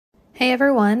Hey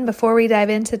everyone, before we dive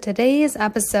into today's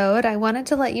episode, I wanted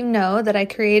to let you know that I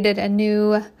created a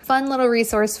new fun little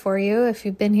resource for you. If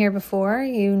you've been here before,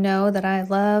 you know that I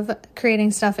love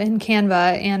creating stuff in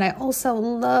Canva, and I also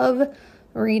love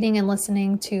reading and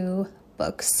listening to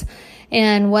books.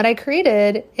 And what I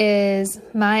created is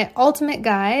my ultimate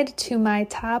guide to my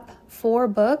top 4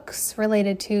 books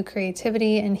related to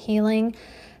creativity and healing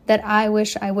that I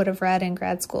wish I would have read in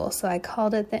grad school. So I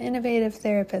called it the Innovative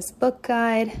Therapist Book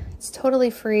Guide. It's totally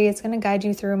free. It's going to guide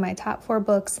you through my top 4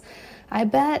 books. I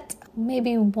bet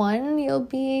maybe one you'll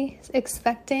be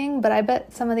expecting, but I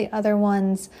bet some of the other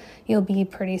ones you'll be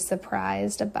pretty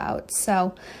surprised about.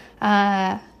 So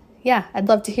I'd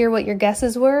love to hear what your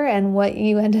guesses were and what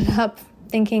you ended up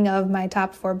thinking of my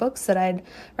top 4 books that I'd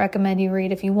recommend you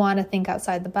read if you want to think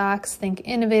outside the box, think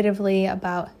innovatively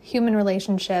about human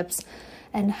relationships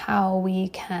and how we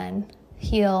can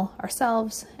heal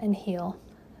ourselves and heal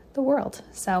the world.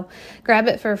 So grab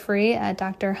it for free at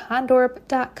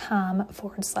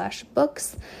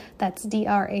drhondorp.com/books. That's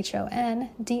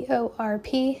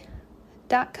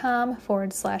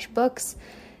drhondorp.com/books.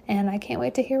 And I can't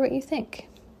wait to hear what you think.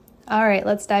 All right,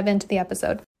 let's dive into the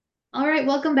episode. All right,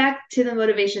 welcome back to the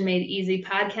Motivation Made Easy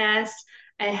podcast.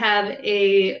 I have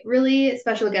a really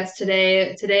special guest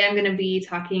today. Today, I'm going to be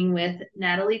talking with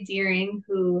Natalie Deering,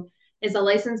 who is a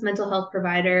licensed mental health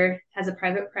provider, has a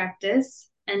private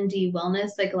practice, ND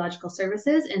Wellness Psychological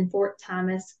Services in Fort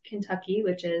Thomas, Kentucky,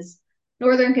 which is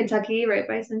northern Kentucky, right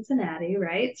by Cincinnati,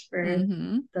 right? For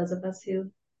those of us who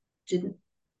didn't,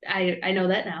 I know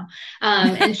that now.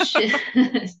 And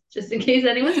just in case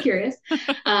anyone's curious.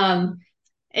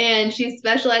 And she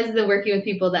specializes in working with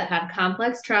people that have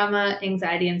complex trauma,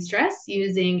 anxiety, and stress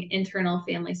using internal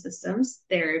family systems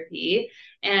therapy.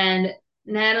 And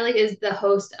Natalie is the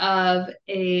host of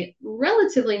a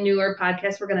relatively newer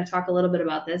podcast. We're going to talk a little bit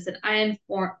about this, an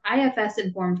IFS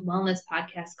informed wellness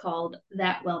podcast called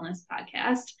That Wellness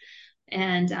Podcast,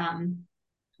 and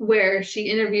where she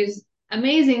interviews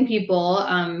amazing people,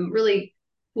 really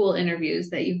cool interviews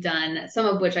that you've done, some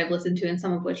of which I've listened to and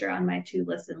some of which are on my to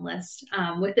listen list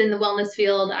within the wellness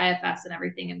field, IFS, and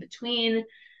everything in between.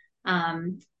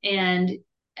 And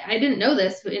I didn't know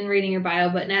this in reading your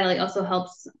bio, but Natalie also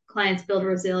helps clients build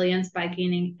resilience by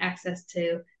gaining access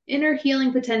to inner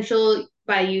healing potential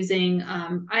by using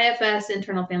IFS,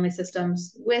 internal family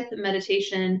systems, with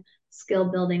meditation,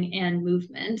 skill building, and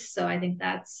movement. So I think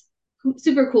that's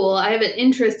super cool. I have an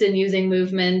interest in using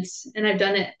movement, and I've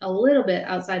done it a little bit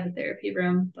outside the therapy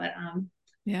room, but I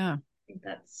think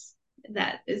that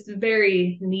is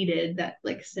very needed, that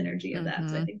like synergy of that.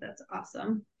 So I think that's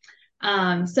awesome.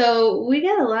 So we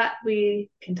got a lot we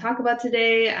can talk about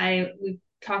today. We've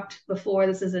talked before.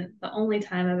 This isn't the only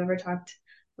time I've ever talked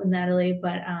with Natalie,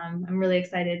 but I'm really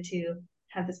excited to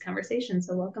have this conversation.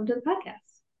 So welcome to the podcast.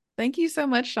 Thank you so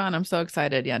much, Sean. I'm so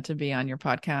excited to be on your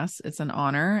podcast. It's an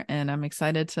honor, and I'm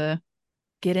excited to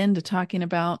get into talking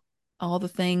about all the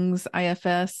things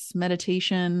IFS,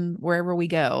 meditation, wherever we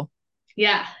go.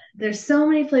 Yeah, there's so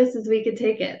many places we could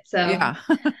take it. So yeah.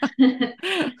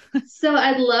 So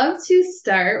I'd love to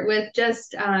start with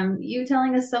just you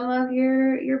telling us some of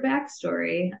your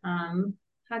backstory.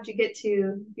 How'd you get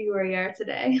to be where you are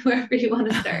today, wherever you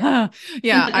want to start? I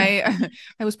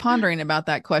was pondering about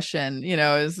that question,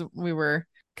 as we were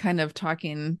kind of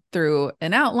talking through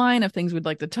an outline of things we'd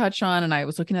like to touch on. And I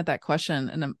was looking at that question,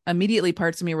 and immediately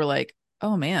parts of me were like,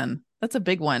 oh man, that's a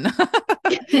big one.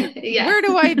 Yeah. Where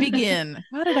do I begin?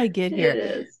 How did I get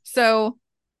here? So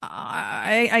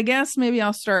I guess maybe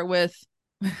I'll start with,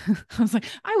 I was like,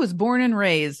 I was born and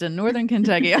raised in northern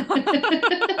Kentucky.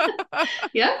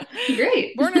 Yeah,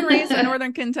 great. Born and raised in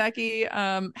northern Kentucky.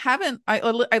 I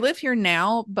live here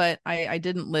now, but I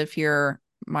didn't live here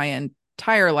my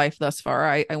entire life thus far.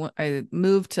 I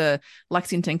moved to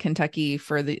Lexington, Kentucky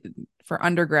for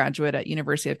undergraduate at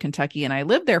University of Kentucky, and I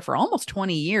lived there for almost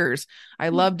 20 years. I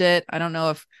loved it. I don't know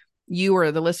if you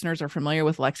or the listeners are familiar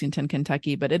with Lexington,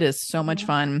 Kentucky, but it is so much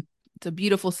fun. It's a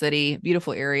beautiful city,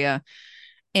 beautiful area.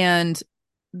 And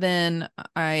then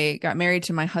I got married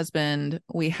to my husband.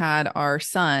 We had our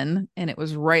son, and it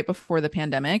was right before the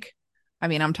pandemic. I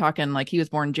mean, I'm talking like he was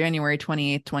born January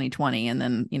 28th, 2020. And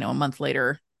then, a month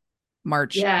later,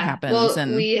 March happens. Well,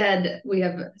 and we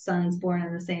have sons born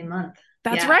in the same month.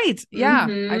 That's right. Yeah.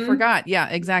 I forgot. Yeah,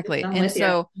 exactly. And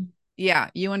so,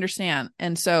 you understand.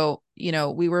 And so,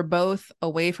 we were both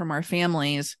away from our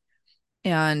families.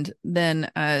 And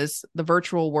then as the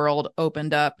virtual world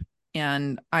opened up,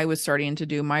 and I was starting to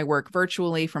do my work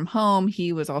virtually from home,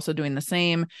 he was also doing the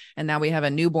same. And now we have a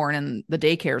newborn, and the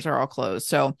daycares are all closed.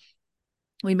 So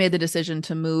we made the decision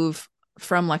to move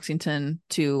from Lexington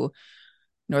to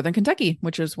Northern Kentucky,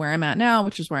 which is where I'm at now,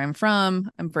 which is where I'm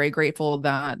from. I'm very grateful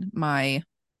that my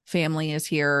family is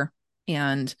here,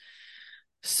 and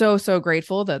so, so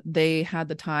grateful that they had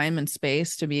the time and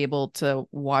space to be able to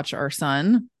watch our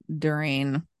son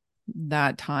during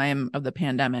that time of the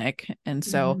pandemic. And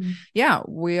so, Mm-hmm. yeah,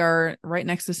 we are right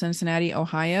next to Cincinnati,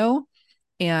 Ohio.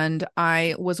 And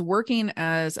I was working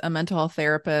as a mental health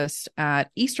therapist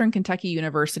at Eastern Kentucky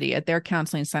University at their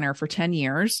counseling center for 10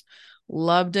 years.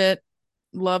 Loved it.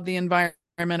 Loved the environment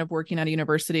of working at a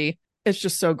university. It's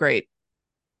just so great.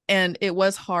 And it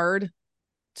was hard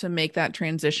to make that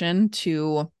transition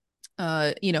to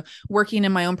working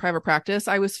in my own private practice.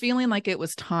 I was feeling like it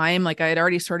was time, like I had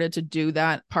already started to do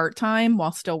that part-time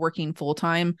while still working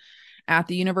full-time at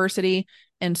the university.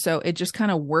 And so it just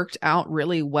kind of worked out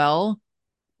really well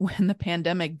when the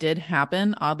pandemic did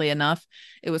happen. Oddly enough,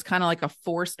 it was kind of like a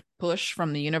forced push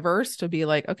from the universe to be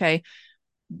like, okay,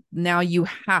 now you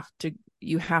have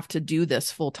to do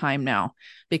this full time now,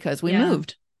 because we Yeah.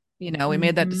 moved. We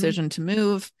made that Mm-hmm. decision to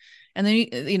move. And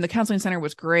then the counseling center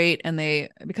was great, and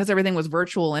because everything was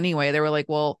virtual anyway, they were like,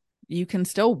 well, you can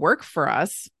still work for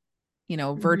us,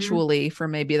 Mm-hmm. virtually for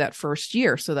maybe that first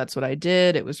year. So that's what I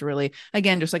did. It was really,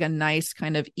 again, just like a nice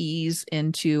kind of ease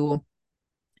into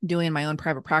doing my own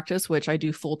private practice, which I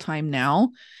do full time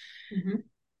now. Mm-hmm.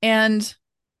 And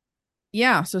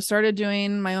yeah, so started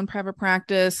doing my own private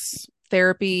practice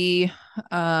therapy,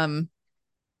 um,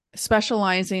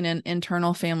 specializing in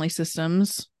internal family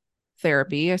systems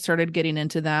therapy. I started getting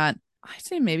into that, I'd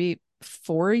say maybe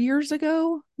 4 years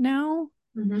ago now.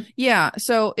 Mm-hmm. Yeah.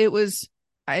 So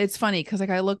it's funny because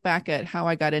like I look back at how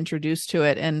I got introduced to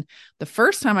it. And the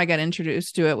first time I got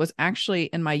introduced to it was actually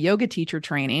in my yoga teacher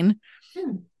training.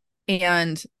 Mm-hmm.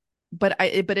 And but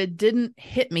it didn't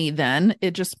hit me then.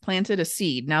 It just planted a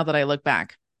seed now that I look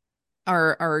back.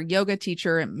 Our yoga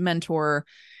teacher and mentor,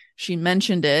 she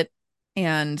mentioned it,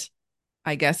 and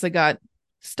I guess it got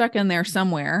stuck in there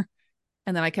somewhere.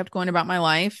 And then I kept going about my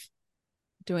life,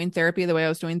 doing therapy the way I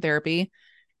was doing therapy.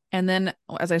 And then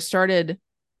as I started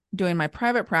doing my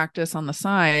private practice on the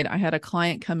side, I had a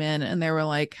client come in and they were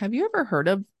like, "Have you ever heard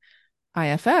of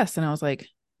IFS?" And I was like,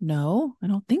 "No, I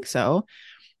don't think so."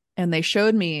 And they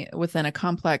showed me within a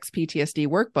complex PTSD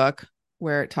workbook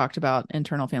where it talked about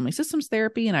internal family systems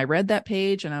therapy. And I read that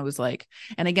page and I was like,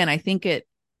 and again, I think it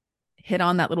hit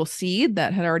on that little seed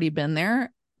that had already been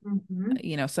there,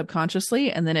 Mm-hmm.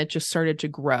 subconsciously. And then it just started to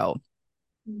grow.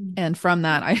 Mm-hmm. And from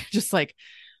that, I just like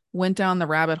went down the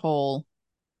rabbit hole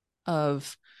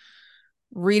of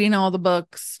reading all the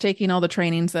books, taking all the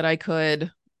trainings that I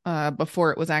could,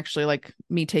 before it was actually like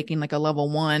me taking like a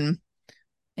level one,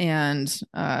 and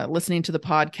listening to the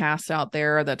podcasts out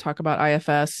there that talk about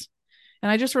IFS.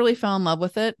 And I just really fell in love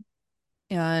with it.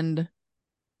 And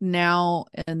now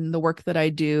in the work that I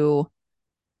do,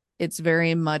 it's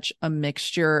very much a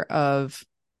mixture of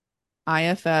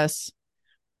IFS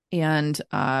and,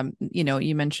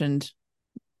 you mentioned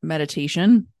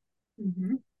meditation.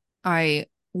 Mm-hmm. I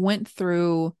went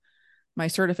through my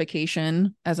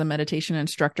certification as a meditation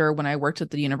instructor when I worked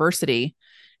at the university,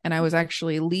 and I was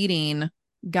actually leading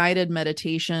guided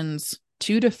meditations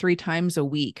 2 to 3 times a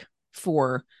week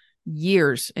for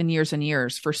years and years and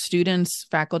years for students,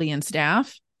 faculty, and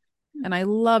staff. And I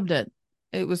loved it.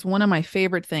 It was one of my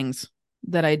favorite things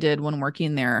that I did when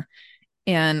working there.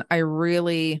 And I've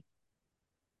really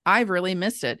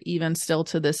missed it, even still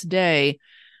to this day,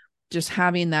 just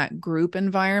having that group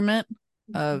environment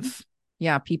of,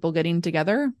 yeah, people getting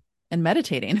together and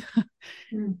meditating.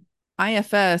 Mm-hmm.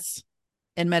 IFS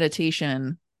and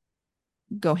meditation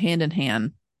go hand in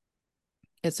hand.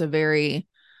 It's a very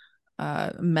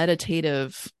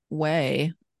meditative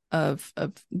way of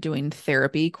doing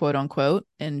therapy, quote unquote,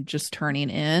 and just turning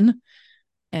in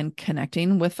and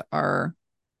connecting with our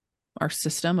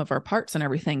system of our parts and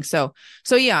everything. So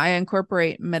yeah, I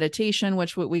incorporate meditation,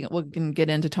 which we can get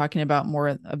into talking about more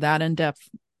of that in depth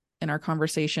in our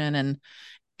conversation.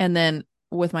 And then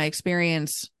with my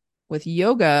experience with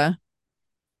yoga,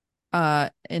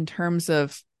 in terms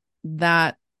of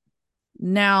that,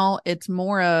 now it's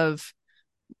more of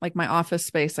like my office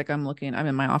space. Like I'm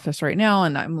in my office right now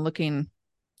and I'm looking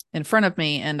in front of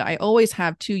me, and I always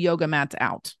have 2 yoga mats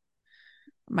out.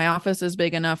 My office is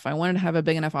big enough. I wanted to have a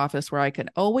big enough office where I could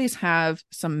always have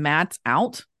some mats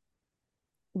out,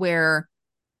 where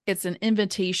it's an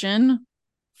invitation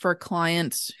for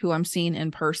clients who I'm seeing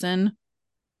in person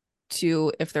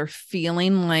to, if they're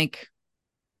feeling like,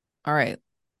 all right,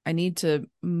 I need to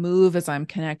move as I'm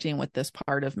connecting with this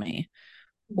part of me,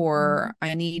 Mm-hmm. or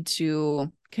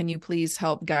can you please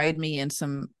help guide me in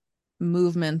some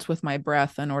movements with my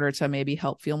breath in order to maybe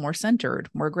help feel more centered,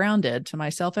 more grounded to my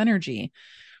self energy,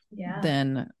 Yeah.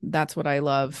 then that's what I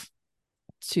love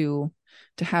to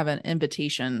have an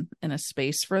invitation and a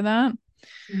space for that.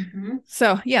 Mm-hmm.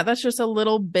 So yeah, that's just a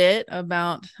little bit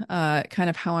about kind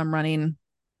of how I'm running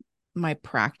my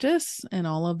practice and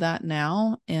all of that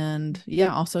now. And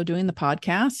yeah, also doing the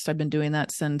podcast. I've been doing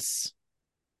that since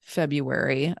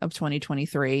February of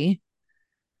 2023.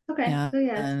 Okay. So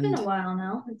yeah, it's been a And while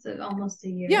now. It's almost a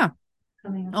yeah, year,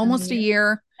 coming up on a almost a year.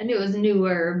 year. I knew it was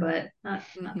newer, but not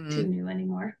too Mm-hmm. new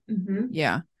anymore. Mm-hmm.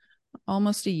 Yeah,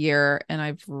 almost a year. And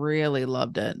I've really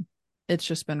loved it. It's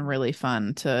just been really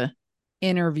fun to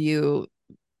interview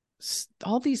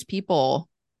all these people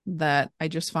that I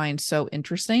just find so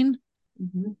interesting.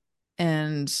 Mm-hmm.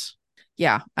 And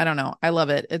yeah, I don't know. I love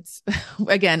it. It's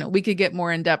again, we could get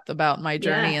more in depth about my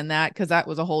journey Yeah. and that, because that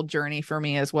was a whole journey for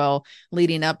me as well,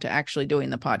 leading up to actually doing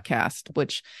the podcast,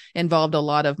 which involved a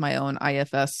lot of my own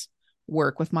IFS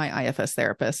work with my IFS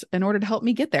therapist in order to help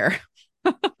me get there.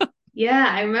 Yeah,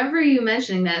 I remember you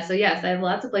mentioning that. So yes, I have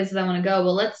lots of places I want to go,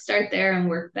 but let's start there and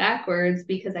work backwards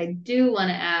because I do want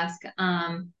to ask,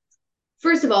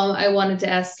 first of all, I wanted to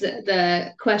ask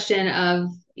the question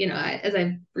of, as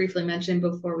I briefly mentioned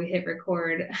before we hit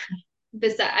record,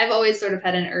 I've always sort of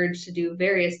had an urge to do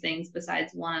various things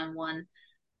besides one-on-one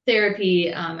therapy.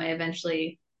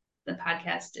 The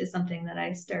podcast is something that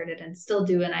I started and still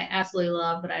do, and I absolutely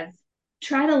love, but I've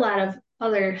tried a lot of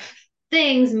other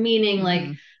things, meaning like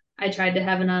Mm-hmm. I tried to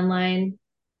have an online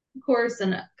course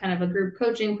and kind of a group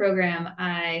coaching program.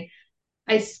 I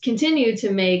continue to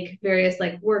make various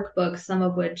like workbooks,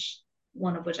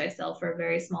 one of which I sell for a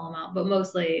very small amount, but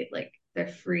mostly like they're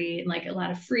free and like a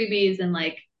lot of freebies and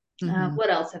like Mm-hmm.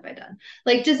 what else have I done?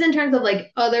 Like just in terms of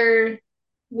like other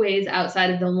ways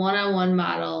outside of the one-on-one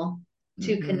model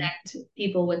to Mm-hmm. connect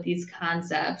people with these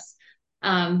concepts.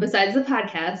 Besides the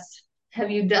podcast, have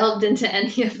you delved into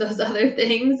any of those other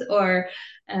things or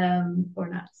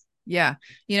not? Yeah.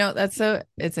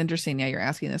 It's interesting. Yeah, you're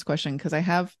asking this question because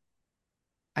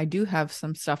I do have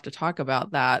some stuff to talk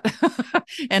about that.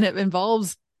 And it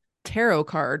involves tarot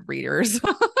card readers.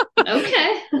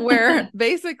 Okay. Where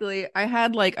basically I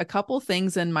had like a couple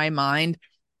things in my mind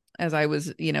as I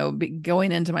was,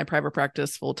 going into my private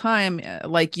practice full time.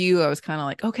 Like you, I was kind of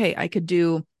like, okay, I could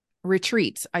do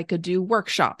retreats, I could do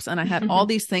workshops, and I had all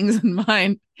these things in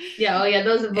mind. Yeah, oh yeah,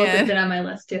 those have both And been on my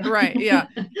list too. right, yeah,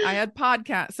 I had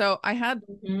podcasts. So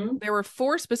Mhm. there were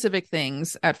four specific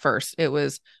things at first. It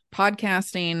was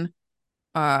podcasting,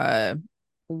 uh,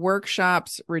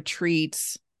 workshops,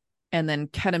 retreats, and then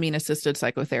ketamine assisted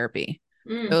psychotherapy.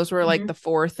 Mm, Those were like mhm, the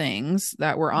four things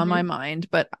that were on my mhm, mind.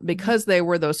 But mhm. because they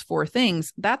were those four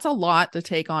things, that's a lot to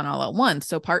take on all at once.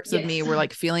 So parts of me Yes. were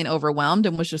like feeling overwhelmed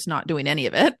and was just not doing any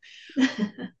of it.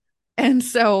 And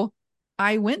so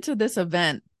I went to this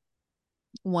event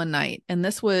one night, and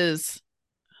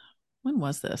when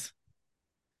was this?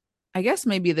 I guess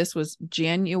maybe this was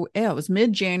January. Yeah, it was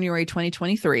mid-January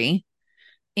 2023.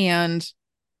 And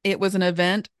it was an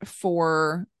event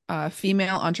for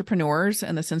female entrepreneurs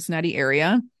in the Cincinnati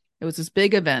area. It was this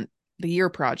big event, the Year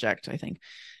Project, I think,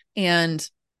 and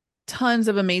tons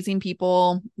of amazing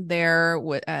people there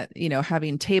with,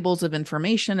 having tables of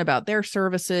information about their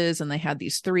services. And they had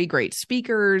these three great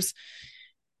speakers.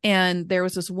 And there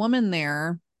was this woman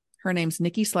there. Her name's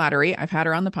Nikki Slattery. I've had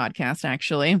her on the podcast,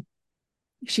 actually.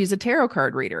 She's a tarot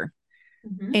card reader.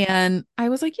 Mhm. And I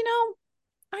was like,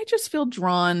 I just feel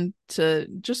drawn to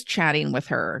just chatting with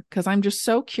her because I'm just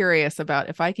so curious about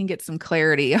if I can get some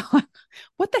clarity on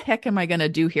what the heck am I going to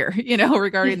do here,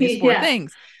 regarding these four Yeah,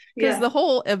 things. Because yeah. the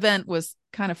whole event was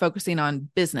kind of focusing on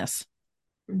business,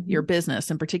 your Mhm, business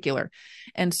in particular.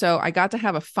 And so I got to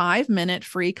have a 5-minute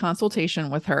free consultation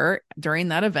with her during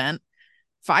that event,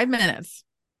 5 minutes.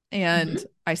 And mhm.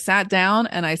 I sat down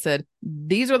and I said,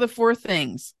 these are the four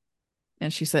things.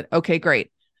 And she said, okay,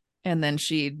 great. And then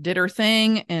she did her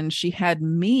thing and she had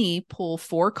me pull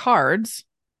four cards,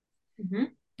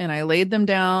 Mhm. and I laid them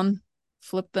down,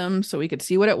 flipped them so we could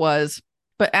see what it was.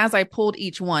 But as I pulled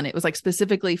each one, it was like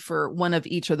specifically for one of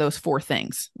each of those four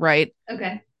things, right?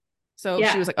 Okay. So she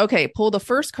Yeah. was like, okay, pull the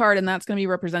first card, and that's going to be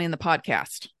representing the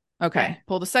podcast. Okay. Okay.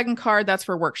 Pull the second card, that's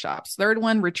for workshops. Third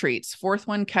one, retreats. Fourth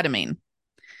one, ketamine.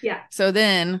 Yeah. So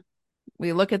then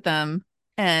we look at them,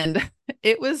 and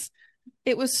it was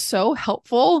so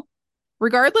helpful,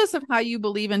 regardless of how you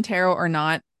believe in tarot or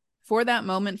not. For that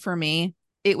moment, for me,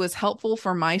 it was helpful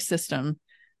for my system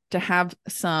to have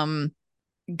some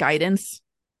guidance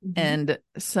Mhm, and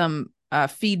some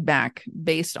feedback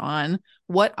based on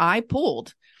what I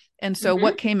pulled. And so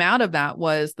what mhm. came out of that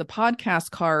was the podcast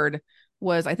card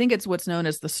was, I think it's what's known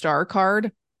as the star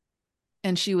card.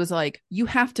 And she was like, you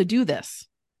have to do this.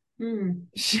 Mm.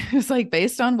 She was like,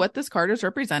 based on what this card is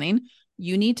representing,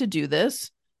 you need to do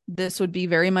this. This would be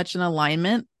very much in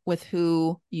alignment with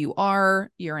who you are,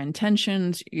 your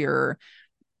intentions, your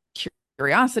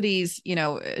curiosities.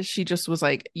 She just was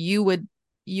like, you would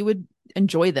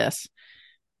enjoy this.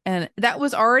 And that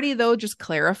was already, though, just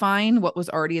clarifying what was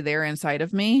already there inside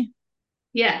of me.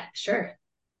 Yeah, sure.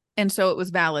 And so it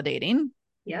was validating.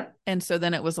 Yep. And so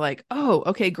then it was like, oh,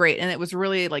 okay, great. And it was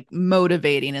really like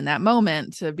motivating in that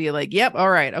moment to be like, yep, all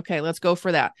right, okay, let's go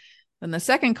for that. Then the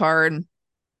second card,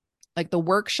 like the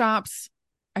workshops,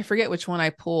 I forget which one I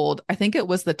pulled. I think it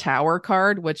was the tower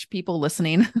card, which people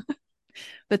listening,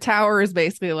 the tower is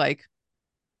basically like,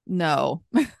 no,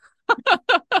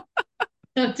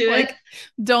 Don't do it. like,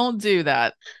 don't do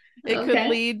that. It could Okay.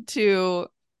 lead to,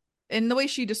 and the way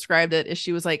she described it is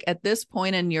she was like, at this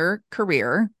point in your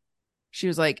career, she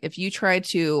was like, if you try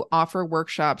to offer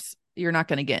workshops, you're not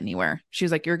going to get anywhere. She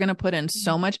was like, you're going to put in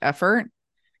so much effort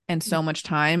and so much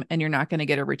time, and you're not going to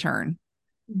get a return.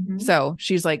 Mm-hmm. So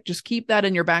she's like, just keep that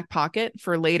in your back pocket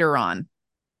for later on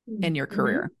in your Mm-hmm.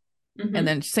 career. And Mm-hmm.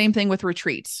 then same thing with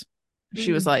retreats.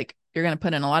 She was Mm. like, you're going to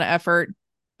put in a lot of effort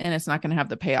and it's not going to have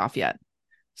the payoff yet.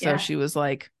 So Yeah. she was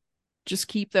like, just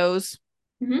keep those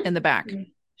in the back. Mm-hmm.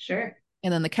 Sure.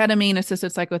 And then the ketamine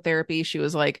assisted psychotherapy, she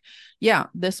was like, yeah,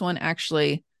 this one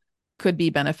actually could be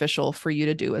beneficial for you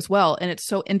to do as well. And it's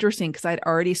so interesting because I'd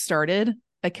already started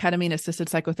a ketamine assisted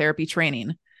psychotherapy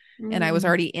training and I was Mm.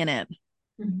 already in it.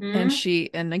 And Mm-hmm.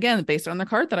 and again, based on the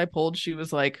card that I pulled, she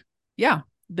was like, yeah,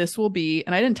 this will be,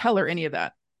 and I didn't tell her any of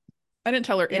that. I didn't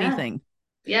tell her Yeah. anything.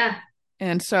 Yeah.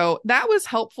 And so that was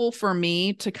helpful for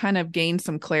me to kind of gain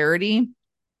some clarity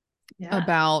Yeah.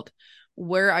 about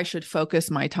where I should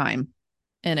focus my time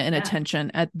and Yeah.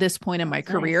 attention at this point in my That's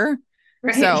nice. career.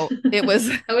 Right. So it was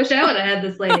I wish I would have had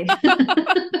this lady.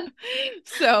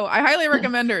 so I highly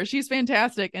recommend her. She's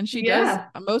fantastic. And she does Yeah.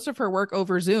 most of her work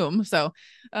over Zoom. So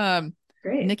um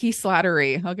Great. Nikki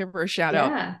Slattery, I'll give her a shout out.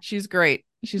 Yeah. She's great.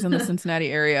 She's in the Cincinnati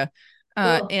area.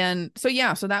 Cool. And so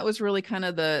yeah, so that was really kind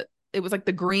of it was like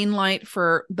the green light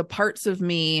for the parts of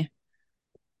me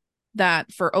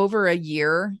that for over a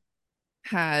year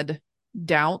had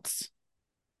doubts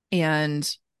and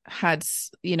had,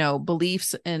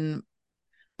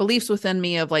 beliefs within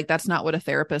me of like, that's not what a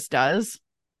therapist does.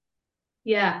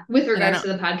 Yeah. With And I regards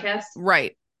don't, to the podcast.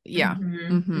 right. Yeah.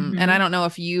 Mm-hmm. And I Mm-hmm. don't know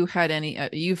if you've had any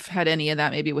of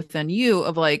that maybe within you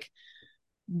of like,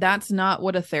 that's not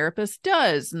what a therapist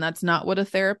does. And that's not what a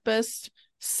therapist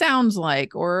sounds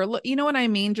like, or, you know what I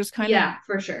mean? Just kind of, Yeah,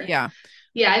 for sure. yeah.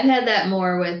 Yeah, I've had that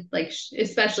more with like,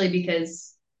 especially because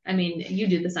I mean, you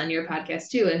do this on your podcast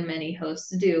too, and many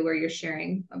hosts do, where you're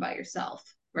sharing about yourself,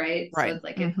 right? So Right. it's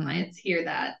like if Mm-hmm. clients hear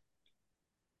that,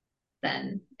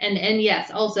 then and yes,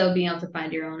 also being able to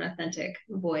find your own authentic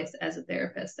voice as a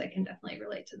therapist, I can definitely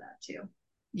relate to that too.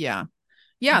 Yeah.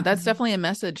 Yeah, that's Mm-hmm. definitely a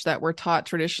message that we're taught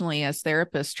traditionally as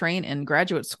therapists train in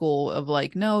graduate school of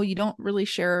like, no, you don't really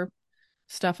share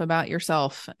stuff about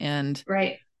yourself. And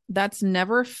Right. that's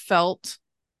never felt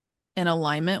in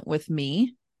alignment with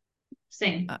me.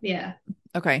 Same. Uh, Yeah.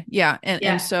 okay. Yeah. And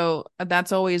Yeah. so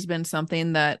that's always been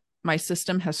something that my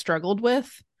system has struggled with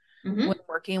when Mm-hmm.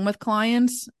 working with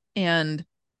clients. And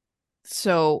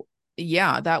so,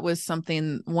 yeah, that was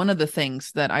one of the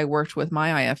things that I worked with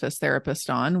my IFS therapist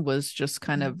on was just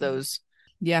kind of Mm-hmm. those,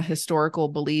 yeah, historical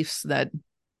beliefs that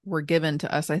were given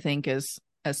to us, I think, as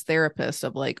therapists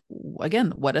of like,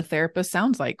 again, what a therapist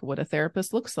sounds like, what a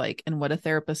therapist looks like, and what a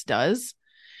therapist does.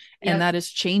 And Yep. that is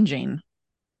changing.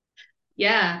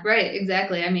 Yeah, right,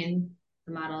 exactly. I mean,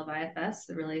 the model of IFS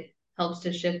really helps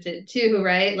to shift it too,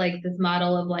 right? Like this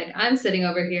model of like, I'm sitting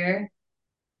over here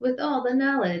with all the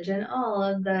knowledge and all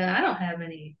of the, I don't have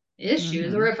any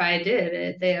issues, or Mm-hmm. if I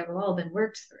did, they have all been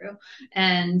worked through.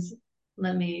 And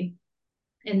let me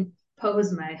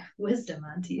impose my wisdom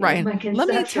onto you, Right. my Let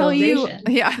me tell you, conceptualization.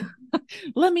 yeah,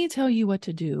 let me tell you what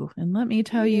to do and let me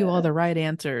tell you all Yeah. the right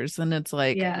answers. And it's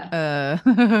like, Yeah.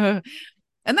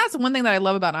 and that's one thing that I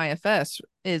love about IFS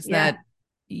is that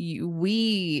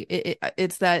Yeah.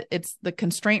 it's the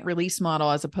constraint release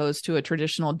model as opposed to a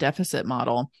traditional deficit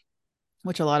model,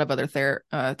 which a lot of other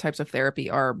types of therapy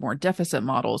are more deficit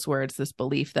models, where it's this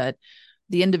belief that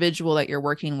the individual that you're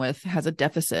working with has a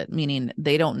deficit, meaning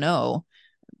they don't know,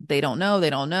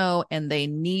 and they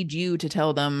need you to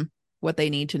tell them what they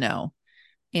need to know.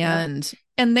 Yep.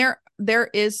 And there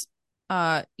is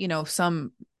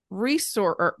some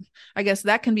resource, or I guess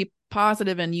that can be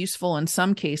positive and useful in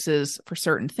some cases for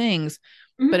certain things,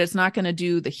 but Mhm. it's not going to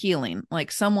do the healing.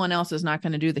 Like someone else is not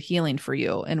going to do the healing for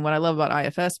you. And what I love about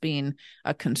IFS being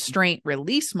a constraint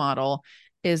release model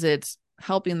is it's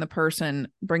helping the person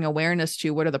bring awareness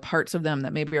to what are the parts of them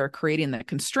that maybe are creating the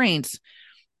constraints.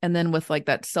 And then with like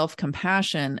that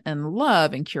self-compassion and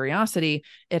love and curiosity,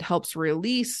 it helps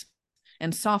release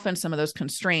and soften some of those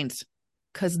constraints.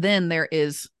 Because then there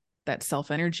is that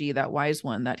self energy, that wise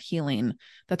one, that healing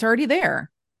that's already there.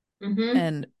 Mhm.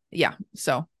 And yeah,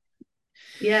 so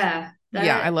Yeah,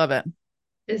 yeah, I that love it.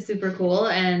 is super cool.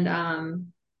 And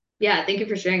yeah, thank you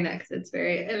for sharing that because it's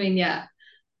very, I mean, yeah,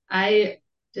 I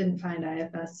didn't find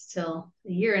IFS till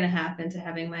a year and a half into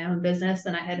having my own business,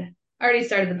 and I had already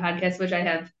started the podcast, which I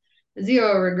have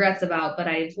zero regrets about, but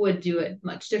I would do it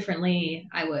much differently.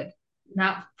 I would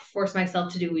not force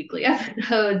myself to do weekly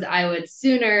episodes. I would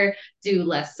sooner do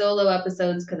less solo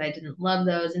episodes because I didn't love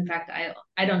those. In fact,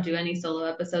 I don't do any solo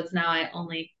episodes now. I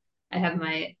have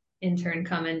my intern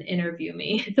come and interview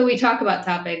me. So we talk about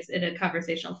topics in a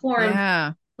conversational form,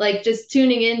 Yeah. like just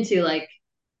tuning into like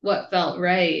what felt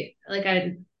right. Like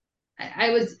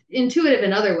I was intuitive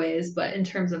in other ways, but in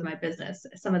terms of my business,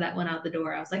 some of that went out the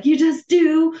door. I was like, you just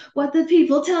do what the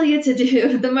people tell you to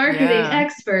do, the marketing Yeah.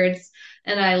 experts.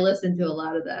 And I listened to a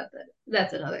lot of that. But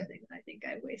that's another thing that I think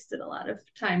I wasted a lot of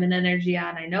time and energy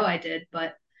on. I know I did,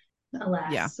 but Yeah.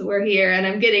 alas, we're here and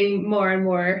I'm getting more and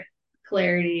more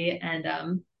clarity.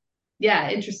 And yeah,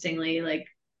 interestingly, like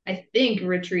I think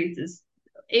retreats is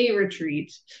a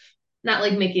retreat, not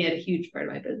like making it a huge part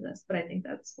of my business, but I think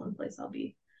that's one place I'll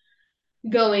be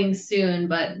going soon,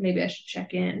 but maybe I should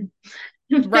check in.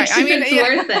 Make Right. I sure mean, it's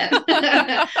worth it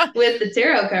yeah. with the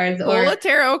tarot cards Pull or a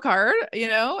tarot card,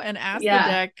 and ask the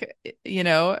yeah, deck,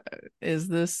 is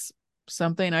this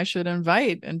something I should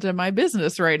invite into my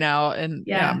business right now? And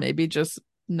yeah, yeah, maybe just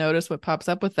notice what pops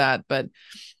up with that. But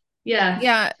yeah.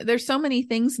 yeah, there's so many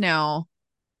things now,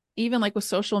 even like with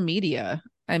social media.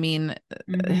 I mean,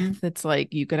 Mm-hmm. it's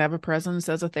like you could have a presence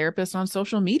as a therapist on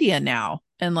social media now,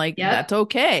 and like that's Yep.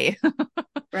 okay.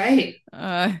 Right.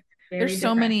 uh, Very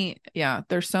different.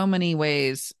 there's so many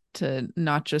ways to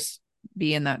not just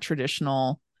be in that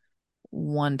traditional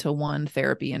one-to-one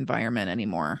therapy environment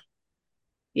anymore.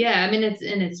 Yeah, I mean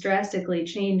it's drastically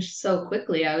changed so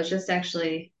quickly. I was just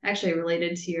actually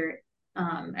related to your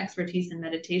expertise in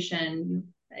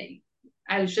meditation.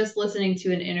 I was just listening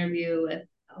to an interview with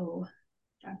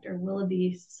Dr.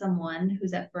 Willoughby, someone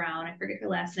who's at Brown, I forget her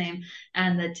last name,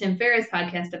 and the Tim Ferriss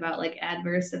podcast about like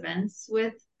adverse events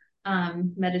with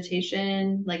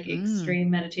meditation, like Mm, extreme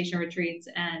meditation retreats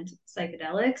and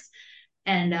psychedelics.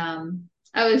 And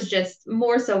I was just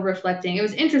more so reflecting. It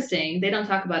was interesting. They don't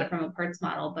talk about it from a parts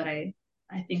model, but I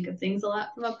think of things a lot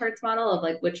from a parts model of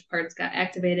like which parts got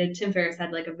activated. Tim Ferriss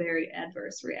had like a very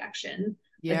adverse reaction,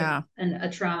 like yeah. a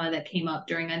trauma that came up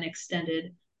during an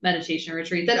extended meditation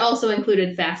retreat that also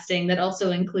included fasting, that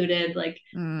also included like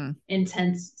Mm,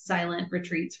 intense silent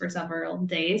retreats for several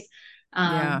days,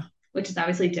 yeah. which is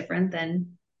obviously different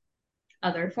than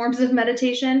other forms of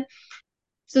meditation.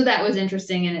 So that was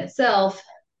interesting in itself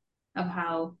of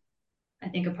how I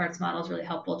think a parts model is really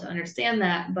helpful to understand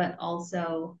that, but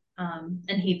also,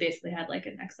 and he basically had like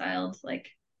an exiled like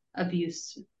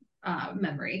abuse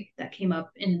memory that came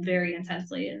up in very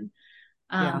intensely, and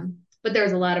Yeah. but there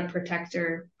was a lot of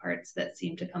protector parts that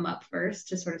seemed to come up first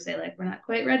to sort of say like we're not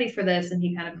quite ready for this, and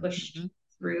he kind of pushed Hmm.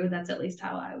 through. That's at least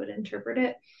how I would interpret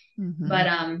it. Hmm. But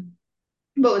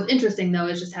what was interesting though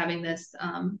is just having this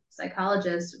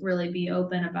psychologist really be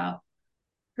open about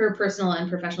her personal and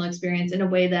professional experience in a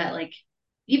way that like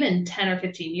even 10 or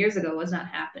 15 years ago was not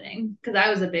happening because I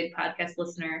was a big podcast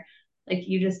listener. Like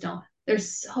you just don't,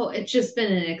 there's so, it's just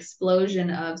been an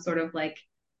explosion of sort of like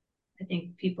I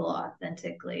think people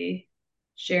authentically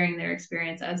sharing their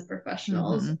experience as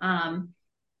professionals Hmm.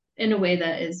 in a way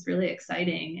that is really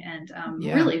exciting and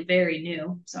Yeah. really very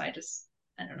new. So I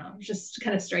don't know, just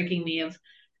kind of striking me of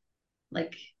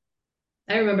like,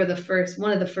 I remember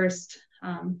one of the first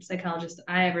psychologists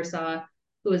I ever saw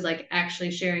who was like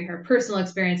actually sharing her personal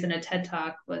experience in a TED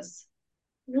talk was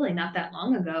really not that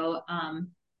long ago.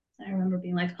 I remember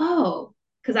being like, oh,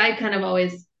 because I kind of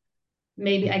always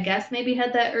maybe I guess maybe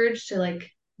had that urge to like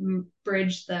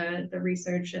bridge the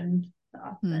research and the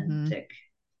Hmm. authentic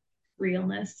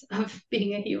realness of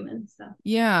being a human. So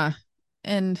Yeah.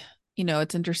 And,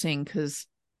 it's interesting because,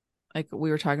 like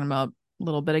we were talking about a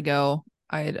little bit ago,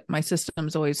 my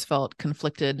systems always felt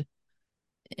conflicted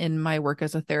in my work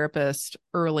as a therapist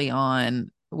early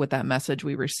on with that message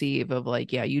we receive of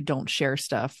like, yeah, you don't share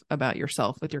stuff about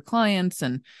yourself with your clients.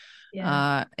 And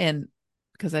yeah.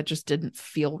 because that just didn't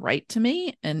feel right to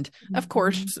me. And of Mm-hmm.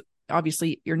 course,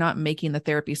 obviously you're not making the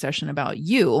therapy session about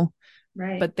you,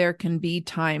 Right. but there can be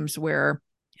times where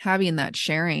having that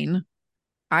sharing,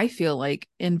 I feel like,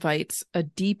 invites a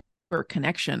deeper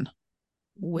connection Mhm.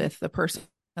 with the person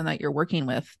that you're working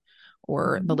with,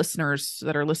 or the Mhm. listeners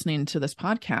that are listening to this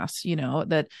podcast,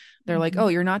 that they're like, oh,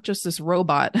 Mhm. you're not just this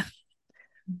robot.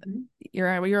 Mhm.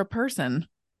 You're a person.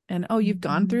 And oh, you've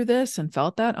gone Mhm. through this and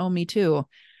felt that. Oh, me too.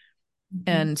 Mhm.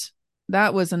 And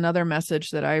that was another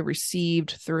message that I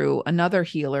received through another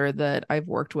healer that I've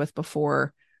worked with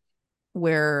before,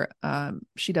 where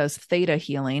she does theta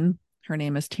healing. Her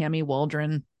name is Tammy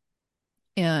Waldron.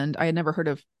 And I had never heard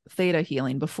of theta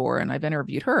healing before. And I've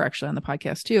interviewed her actually on the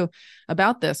podcast too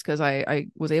about this, because I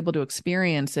was able to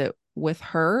experience it with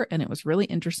her. And it was really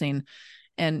interesting.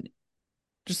 And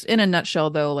just in a nutshell,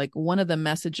 though, like one of the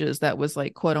messages that was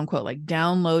like, quote unquote, like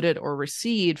downloaded or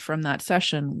received from that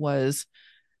session was,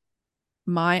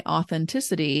 my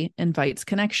authenticity invites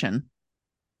connection.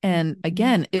 And Mhm.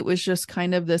 again, it was just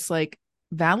kind of this like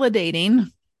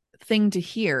validating thing to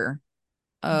hear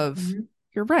of, Mhm.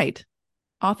 you're right,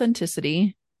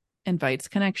 authenticity invites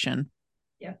connection.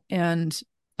 Yeah. And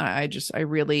I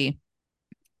really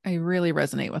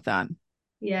resonate with that.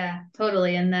 Yeah,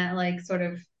 totally. And that like sort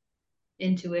of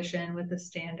intuition with the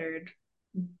standard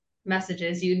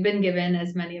messages you'd been given,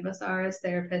 as many of us are as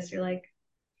therapists, you're like,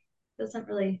 doesn't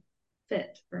really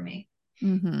fit for me.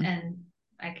 Mm-hmm. And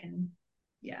I can,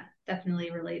 yeah,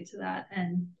 definitely relate to that.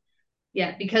 And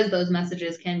yeah, because those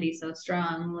messages can be so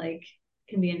strong, like,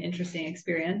 can be an interesting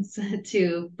experience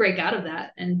to break out of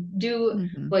that and do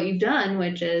Mm-hmm. what you've done,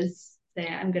 which is say,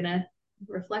 I'm going to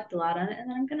reflect a lot on it and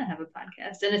then I'm going to have a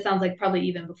podcast. And it sounds like probably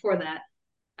even before that,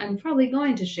 I'm probably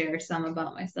going to share some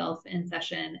about myself in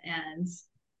session, and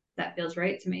that feels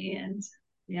right to me. And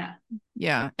yeah.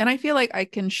 Yeah. And I feel like I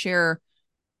can share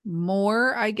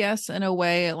more, I guess, in a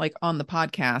way, like on the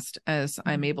podcast, as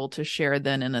I'm Mm-hmm. able to share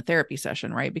then in a therapy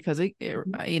session, right? Because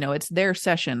Mm-hmm. it's their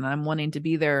session. And I'm wanting to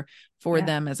be there for Yeah.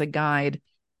 them as a guide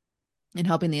and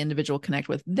helping the individual connect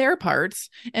with their parts.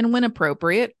 And when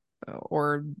appropriate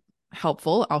or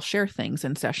helpful, I'll share things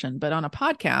in session. But on a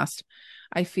podcast,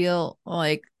 I feel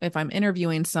like if I'm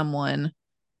interviewing someone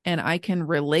and I can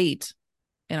relate,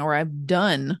 and or I've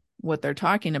done what they're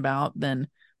talking about, then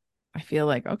I feel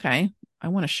like, okay, I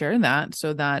want to share that,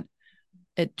 so that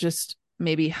it just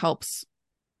maybe helps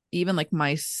even like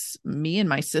me and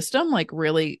my system like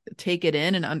really take it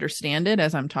in and understand it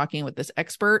as I'm talking with this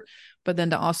expert, but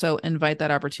then to also invite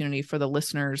that opportunity for the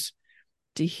listeners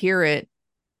to hear it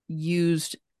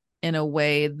used in a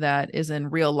way that is in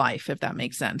real life, if that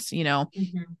makes sense.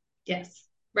 Mm-hmm. Yes.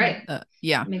 Right.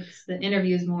 Yeah. Makes the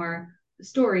interviews more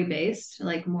story based,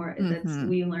 like more that's Mm-hmm.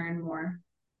 we learn more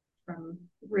from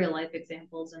real life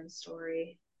examples and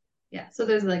story. Yeah. So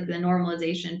there's like the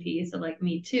normalization piece of like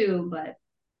me too, but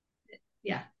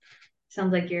yeah,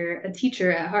 sounds like you're a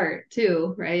teacher at heart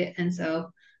too, right? And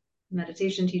so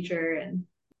meditation teacher, and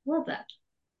love that.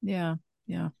 Yeah.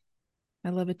 Yeah. I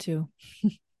love it too.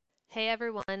 Hey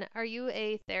everyone, are you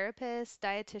a therapist,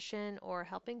 dietitian, or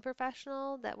helping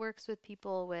professional that works with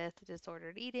people with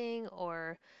disordered eating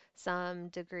or some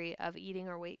degree of eating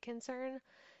or weight concern?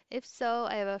 If so,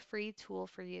 I have a free tool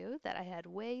for you that I had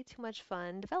way too much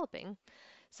fun developing.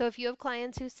 So if you have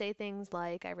clients who say things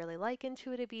like, I really like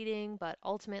intuitive eating, but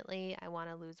ultimately I want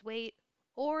to lose weight,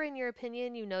 or in your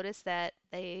opinion, you notice that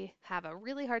they have a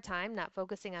really hard time not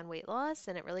focusing on weight loss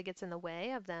and it really gets in the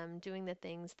way of them doing the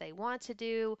things they want to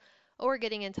do or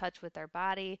getting in touch with their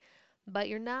body, but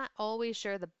you're not always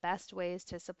sure the best ways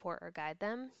to support or guide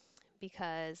them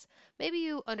because maybe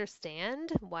you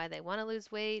understand why they want to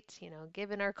lose weight,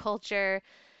 given our culture,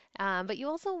 but you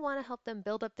also want to help them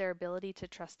build up their ability to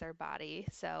trust their body.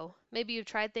 So maybe you've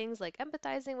tried things like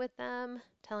empathizing with them,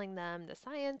 telling them the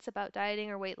science about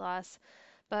dieting or weight loss,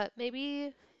 but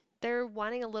maybe they're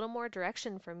wanting a little more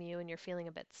direction from you and you're feeling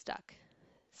a bit stuck.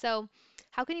 So,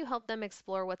 how can you help them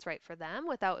explore what's right for them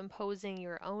without imposing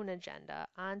your own agenda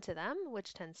onto them,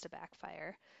 which tends to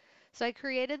backfire? So I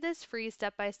created this free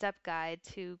step-by-step guide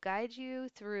to guide you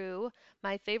through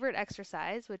my favorite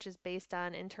exercise, which is based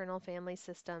on internal family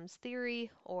systems theory,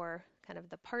 or kind of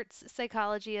the parts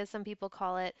psychology as some people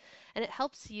call it, and it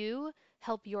helps you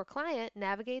help your client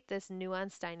navigate this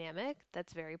nuanced dynamic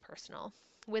that's very personal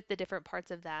with the different parts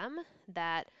of them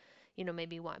that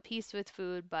maybe want peace with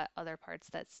food, but other parts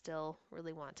that still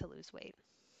really want to lose weight.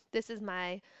 This is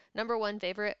my number one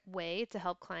favorite way to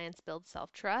help clients build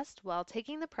self trust while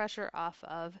taking the pressure off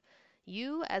of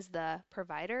you as the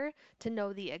provider to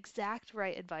know the exact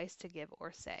right advice to give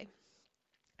or say.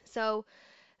 So,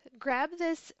 grab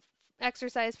this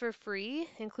exercise for free,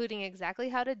 including exactly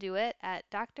how to do it at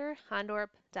drhondorp.com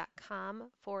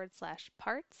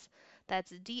drhondorp.com/parts.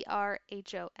 That's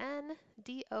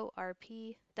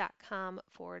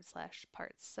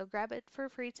drhondorp.com/parts. So grab it for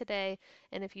free today.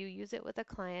 And if you use it with a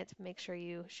client, make sure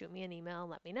you shoot me an email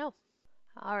and let me know.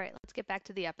 All right, let's get back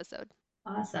to the episode.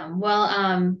 Awesome.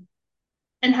 Well,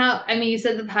 and you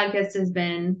said the podcast has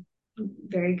been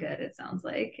very good, it sounds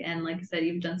like. And like I said,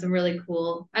 you've done some really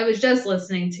cool. I was just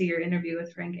listening to your interview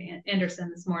with Frank Anderson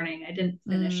this morning. I didn't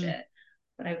finish it,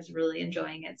 but I was really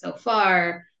enjoying it so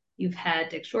far. You've had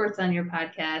Dick Schwartz on your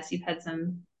podcast. You've had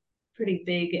some pretty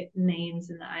big names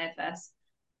in the IFS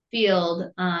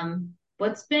field.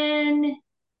 What's been,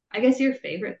 I guess, your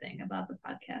favorite thing about the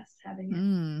podcast, having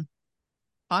it?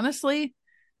 Honestly,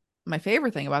 my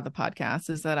favorite thing about the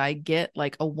podcast is that I get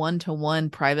like a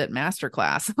one-to-one private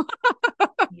masterclass.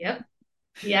 Yep.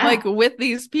 Yeah. Like with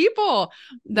these people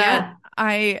that yeah.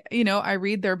 I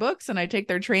read their books and I take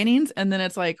their trainings, and then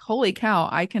it's like, holy cow,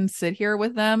 I can sit here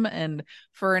with them and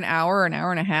for an hour and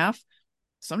a half,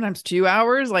 sometimes 2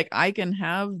 hours, like I can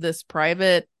have this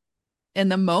private, in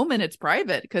the moment it's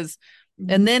private because,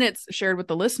 and then it's shared with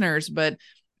the listeners. But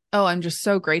I'm just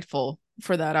so grateful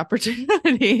for that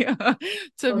opportunity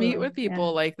to meet with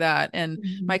people like that. And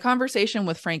my conversation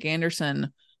with Frank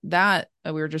Anderson, that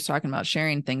we were just talking about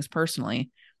sharing things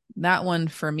personally, that one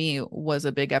for me was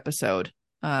a big episode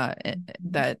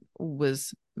that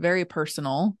was very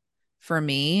personal for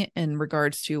me in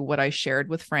regards to what I shared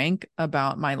with Frank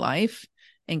about my life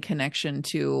in connection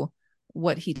to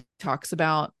what he talks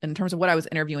about in terms of what I was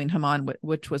interviewing him on,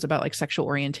 which was about like sexual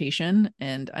orientation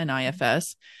and an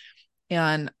IFS.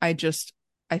 And I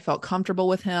felt comfortable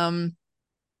with him.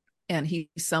 And he's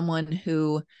someone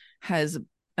who has,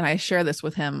 and I share this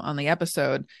with him on the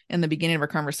episode in the beginning of our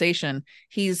conversation,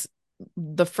 he's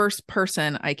the first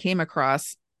person I came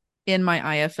across in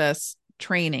my IFS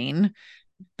training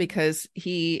because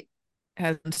he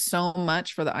has done so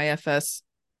much for the IFS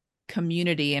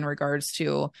community in regards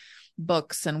to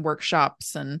books and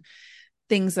workshops and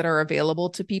things that are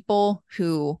available to people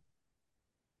who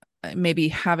maybe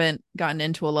haven't gotten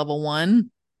into a level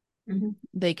 1.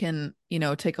 They can,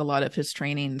 take a lot of his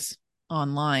trainings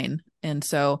online. And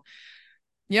so,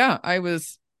 yeah, I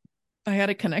had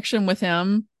a connection with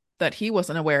him that he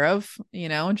wasn't aware of,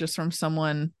 just from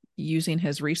someone using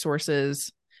his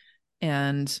resources.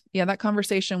 And yeah, that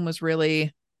conversation was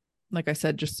really, like I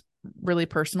said, just really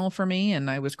personal for me. And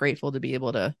I was grateful to be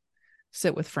able to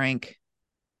sit with Frank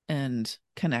and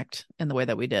connect in the way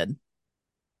that we did.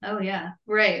 Oh, yeah.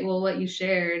 Right. Well, what you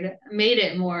shared made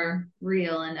it more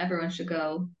real, and everyone should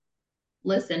go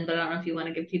listen. But I don't know if you want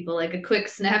to give people like a quick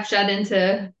snapshot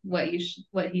into what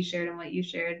he shared and what you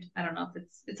shared. I don't know if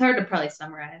it's hard to probably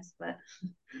summarize, but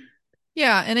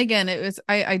yeah. And again, it was,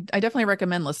 I definitely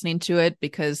recommend listening to it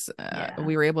because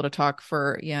we were able to talk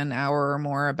for an hour or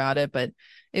more about it, but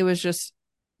it was just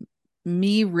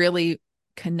me really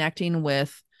connecting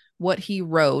with what he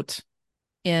wrote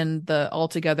in the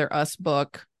Altogether Us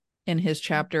book in his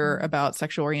chapter about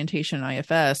sexual orientation and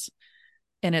IFS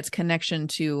and its connection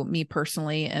to me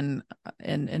personally and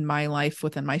in my life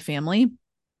within my family.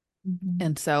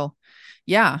 And so,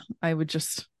 yeah, I would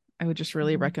just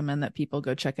really recommend that people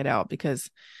go check it out because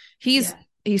he's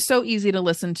so easy to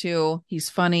listen to.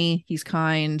 He's funny, he's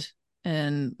kind.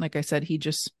 And like I said, he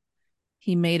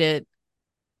made it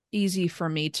easy for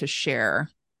me to share.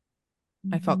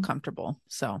 I felt comfortable.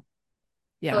 So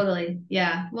yeah. Totally.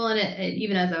 Yeah. Well, and it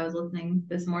even as I was listening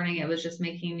this morning, it was just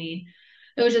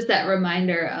that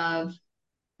reminder of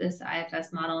this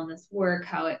IFS model and this work,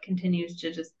 how it continues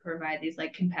to just provide these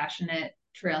like compassionate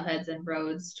trailheads and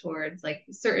roads towards like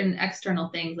certain external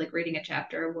things, like reading a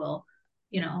chapter will,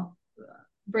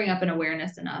 bring up an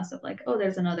awareness in us of like, oh,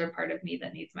 there's another part of me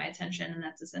that needs my attention. And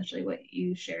that's essentially what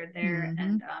you shared there.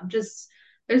 And just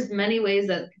there's many ways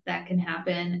that can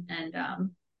happen. And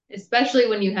especially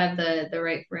when you have the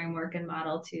right framework and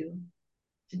model to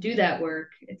do that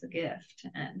work, it's a gift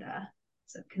and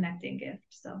it's a connecting gift.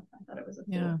 So I thought it was a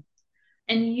cool. Yeah.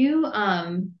 And you,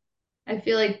 I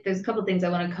feel like there's a couple things I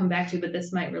want to come back to, but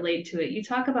this might relate to it. You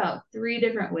talk about 3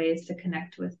 different ways to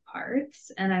connect with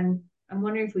parts, and I'm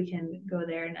wondering if we can go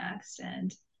there next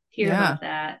and hear about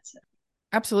that.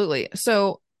 Absolutely.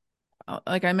 So,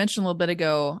 like I mentioned a little bit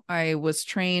ago, I was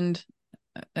trained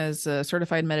as a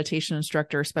certified meditation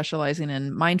instructor specializing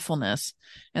in mindfulness,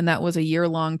 and that was a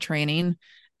year-long training,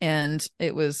 and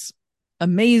it was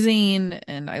amazing,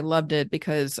 and I loved it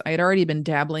because I had already been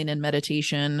dabbling in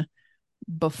meditation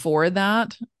before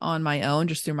that on my own,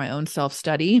 just through my own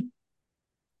self-study.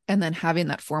 And then having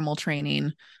that formal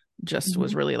training just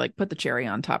was really like put the cherry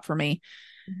on top for me.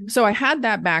 So I had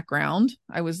that background.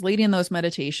 I was leading those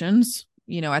meditations,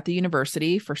 at the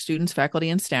university for students, faculty,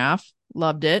 and staff.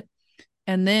 Loved it.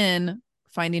 And then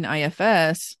finding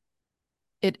IFS,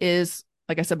 it is,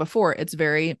 like I said before, it's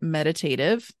very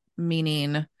meditative,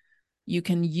 meaning you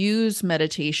can use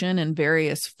meditation in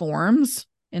various forms,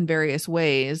 in various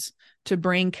ways to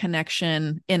bring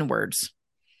connection inwards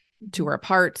to our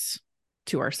parts,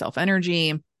 to our self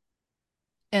energy.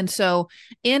 And so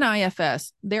in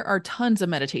IFS, there are tons of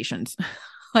meditations.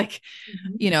 like,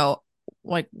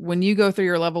 like when you go through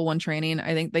your level 1 training,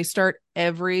 I think they start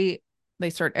every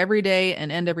day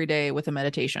and end every day with a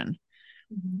meditation.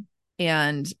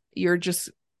 And you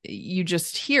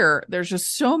just hear there's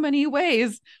just so many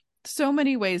ways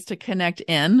to connect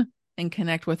in and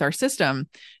connect with our system.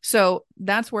 So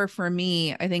that's where, for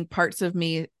me, I think parts of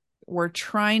me were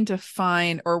trying to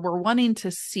find, or we're wanting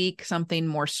to seek something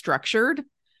more structured.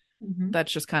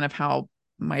 That's just kind of how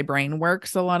my brain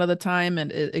works a lot of the time.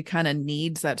 And it kind of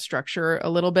needs that structure a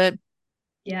little bit.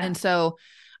 Yeah. And so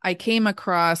I came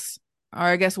across, or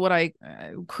I guess what I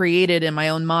created in my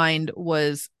own mind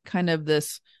was kind of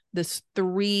this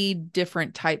 3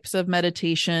 different types of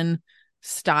meditation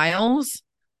styles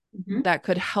that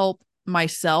could help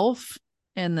myself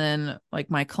and then like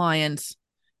my clients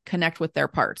connect with their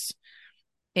parts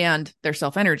and their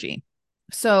self energy.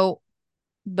 So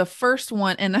the first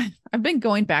one, and I've been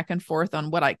going back and forth on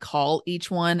what I call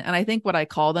each one. And I think what I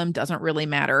call them doesn't really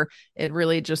matter. It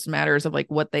really just matters of like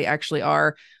what they actually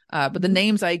are. But the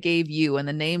names I gave you and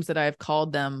the names that I've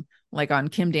called them, like on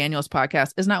Kim Daniel's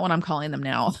podcast, is not what I'm calling them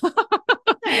now.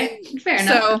 Okay, fair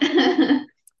enough.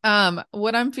 So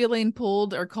what I'm feeling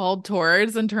pulled or called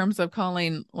towards in terms of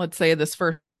calling, let's say this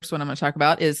first one I'm going to talk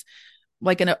about is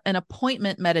like an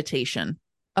appointment meditation.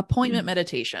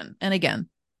 Meditation. And again,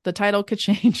 the title could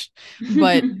change,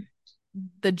 but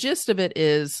the gist of it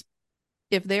is,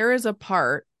 if there is a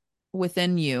part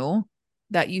within you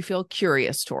that you feel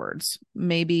curious towards,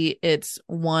 maybe it's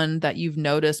one that you've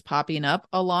noticed popping up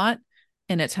a lot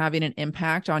and it's having an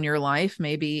impact on your life,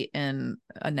 maybe in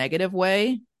a negative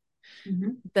way,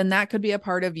 then that could be a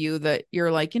part of you that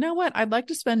you're like, you know what, I'd like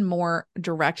to spend more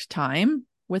direct time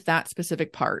with that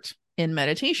specific part in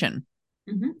meditation.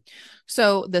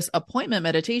 So this appointment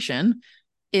meditation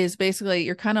is basically,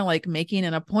 you're kind of like making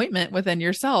an appointment within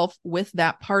yourself with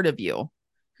that part of you.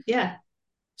 Yeah.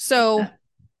 So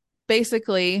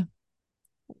basically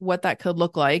what that could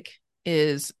look like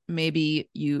is maybe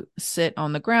you sit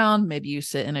on the ground, maybe you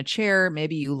sit in a chair,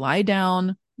 maybe you lie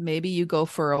down, maybe you go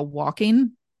for a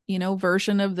walking,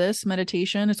 version of this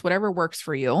meditation. It's whatever works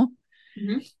for you.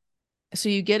 So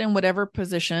you get in whatever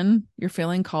position you're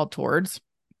feeling called towards.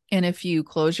 And if you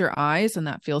close your eyes and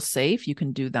that feels safe, you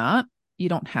can do that. You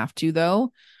don't have to,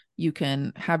 though. You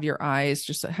can have your eyes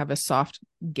just have a soft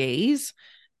gaze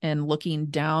and looking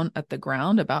down at the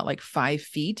ground about like 5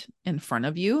 feet in front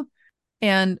of you.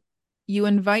 And you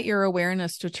invite your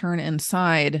awareness to turn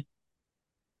inside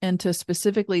and to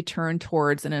specifically turn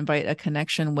towards and invite a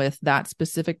connection with that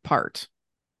specific part.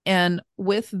 And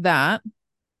with that,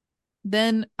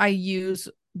 then I use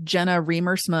Jenna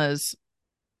Riemersma's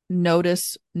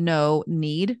notice, know,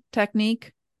 need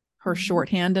technique, her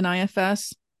shorthand in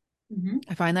IFS.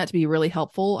 I find that to be really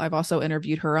helpful. I've also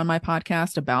interviewed her on my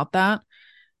podcast about that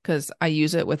because I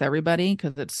use it with everybody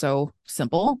because it's so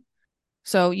simple.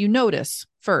 So you notice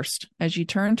first, as you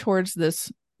turn towards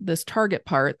this target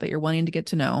part that you're wanting to get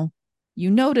to know,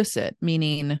 you notice it,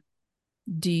 meaning,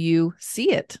 do you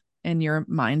see it in your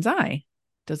mind's eye?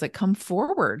 Does it come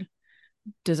forward?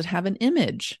 Does it have an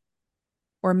image?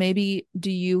 Or maybe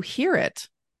do you hear it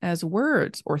as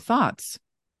words or thoughts?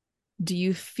 Do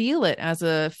you feel it as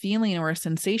a feeling or a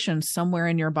sensation somewhere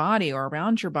in your body or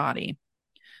around your body?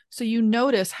 So you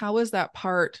notice, how is that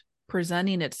part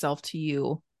presenting itself to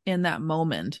you in that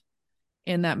moment,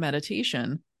 in that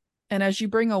meditation? And as you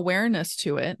bring awareness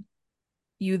to it,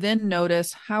 you then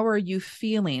notice, how are you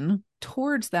feeling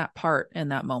towards that part in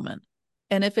that moment?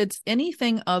 And if it's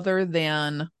anything other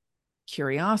than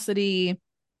curiosity,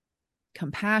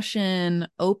 compassion,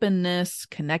 openness,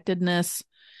 connectedness,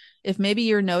 if maybe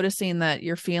you're noticing that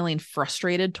you're feeling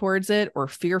frustrated towards it or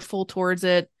fearful towards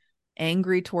it,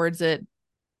 angry towards it,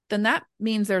 then that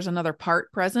means there's another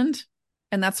part present,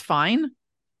 and that's fine.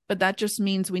 But that just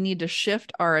means we need to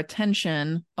shift our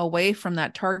attention away from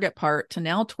that target part to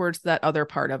now towards that other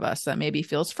part of us that maybe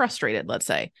feels frustrated, let's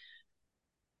say.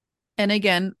 And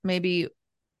again, maybe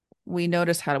we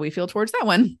notice, how do we feel towards that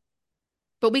one?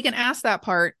 But we can ask that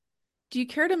part, do you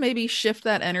care to maybe shift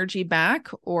that energy back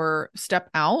or step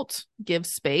out, give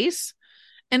space?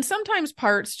 And sometimes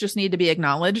parts just need to be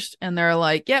acknowledged and they're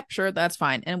like, yep, sure, that's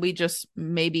fine. And we just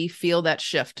maybe feel that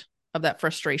shift of that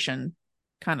frustration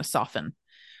kind of soften.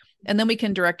 And then we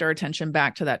can direct our attention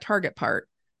back to that target part.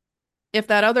 If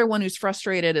that other one who's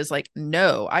frustrated is like,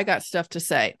 no, I got stuff to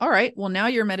say. All right, well, now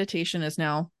your meditation is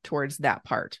now towards that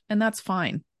part, and that's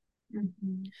fine.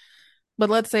 Mm-hmm. But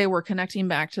let's say we're connecting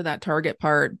back to that target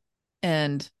part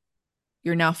and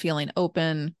you're now feeling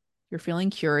open, you're feeling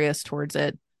curious towards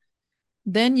it.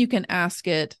 Then you can ask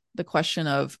it the question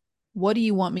of, what do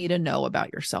you want me to know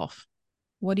about yourself?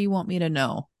 What do you want me to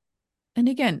know? And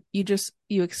again,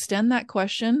 you extend that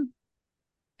question,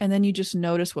 and then you just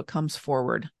notice what comes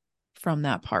forward from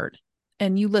that part,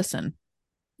 and you listen.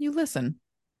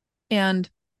 And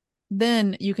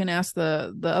then you can ask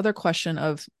the other question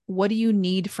of, what do you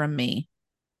need from me?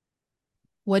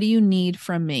 What do you need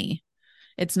from me?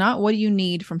 It's not what do you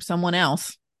need from someone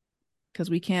else, because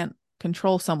we can't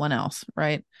control someone else,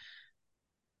 right?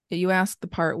 You ask the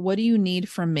part, what do you need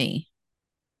from me?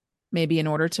 Maybe in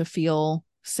order to feel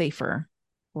safer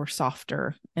or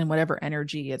softer in whatever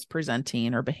energy it's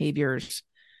presenting or behaviors.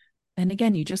 And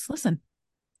again, you just listen.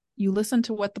 You listen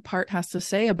to what the part has to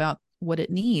say about what it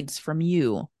needs from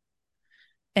you.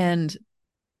 And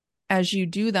as you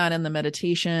do that in the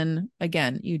meditation,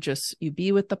 again, you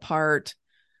be with the part,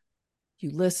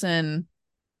 you listen,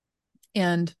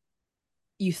 and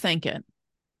you thank it.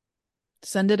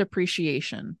 Send it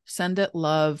appreciation, send it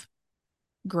love,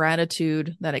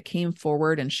 gratitude that it came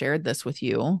forward and shared this with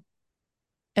you.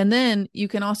 And then you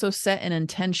can also set an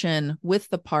intention with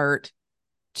the part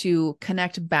to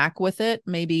connect back with it,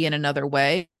 maybe in another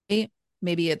way.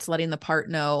 Maybe it's letting the part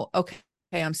know, okay,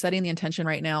 I'm setting the intention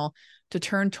right now to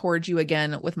turn towards you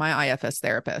again with my IFS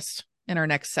therapist in our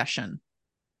next session.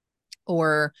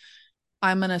 Or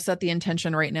I'm going to set the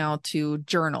intention right now to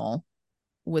journal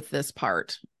with this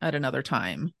part at another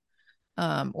time,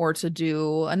 or to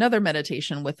do another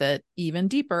meditation with it even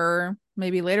deeper,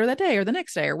 maybe later that day or the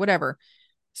next day or whatever.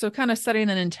 So kind of setting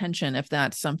an intention if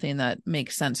that's something that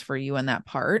makes sense for you in that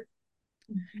part.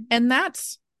 Mm-hmm. And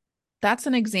that's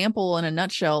an example in a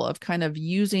nutshell of kind of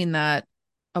using that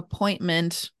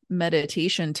appointment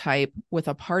meditation type with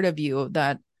a part of you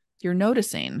that you're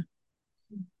noticing.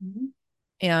 Mm-hmm.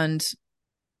 And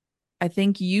I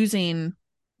think using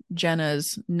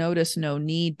Jenna's notice no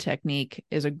need technique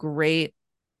is a great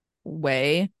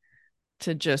way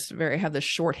to just have the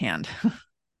shorthand.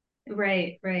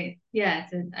 Right. Yeah,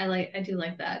 I do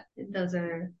like that. Those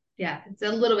are, yeah, it's a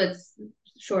little bit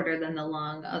shorter than the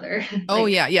long other. Oh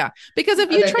yeah. Because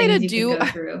if you try to do,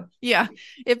 yeah,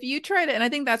 if you try to, and I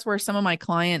think that's where some of my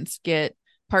clients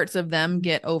parts of them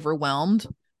get overwhelmed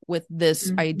with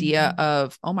this idea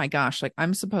of, oh my gosh, like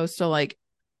I'm supposed to like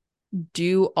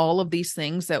do all of these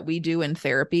things that we do in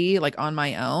therapy, like on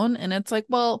my own. And it's like,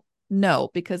 well, no,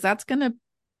 because that's going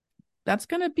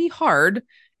to be hard.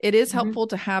 It is helpful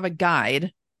to have a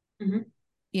guide,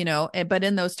 but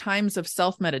in those times of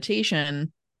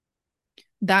self-meditation,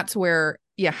 that's where,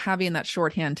 having that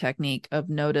shorthand technique of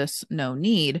notice, no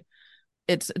need,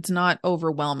 it's not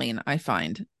overwhelming, I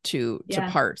find, to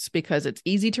parts, because it's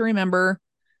easy to remember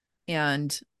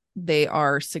and they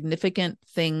are significant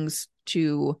things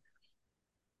to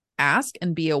ask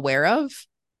and be aware of.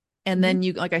 And then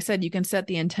you, like I said, you can set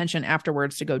the intention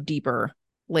afterwards to go deeper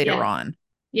later on.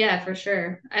 Yeah, for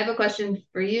sure. I have a question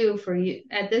for you.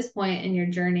 At this point in your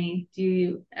journey, do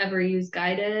you ever use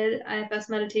guided IFS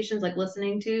meditations, like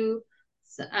listening to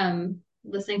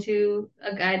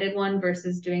a guided one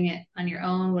versus doing it on your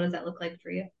own? What does that look like for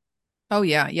you? Oh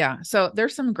yeah. So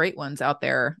there's some great ones out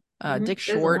there. Dick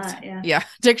Schwartz. Lot,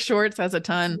 Dick Schwartz has a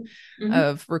ton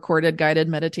of recorded guided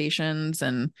meditations,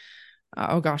 and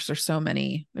oh gosh, there's so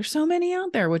many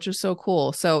out there, which is so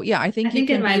cool. So yeah, I think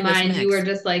in my mind you were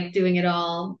just like doing it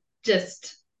all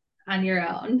just on your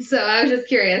own. So I was just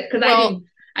curious because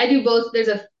I do both. There's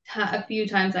a few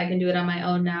times I can do it on my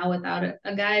own now without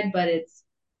a guide, but it's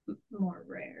more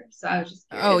rare. So I was just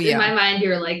curious. Oh yeah. In my mind,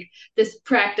 you're like this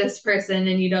practice person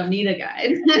and you don't need a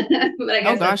guide. But I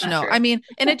guess oh gosh, no. True. I mean,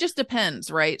 and it just depends,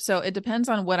 right? So it depends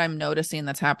on what I'm noticing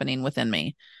that's happening within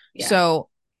me. Yeah. So,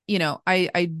 I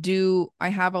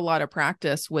have a lot of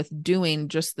practice with doing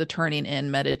just the turning in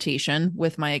meditation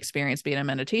with my experience being a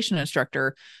meditation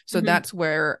instructor. So that's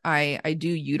where I do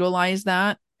utilize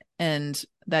that, and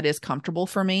that is comfortable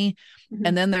for me.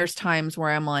 And then there's times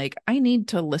where I'm like, I need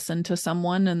to listen to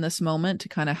someone in this moment to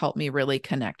kind of help me really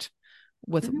connect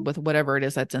with whatever it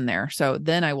is that's in there. So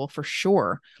then I will for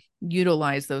sure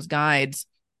utilize those guides.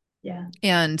 Yeah.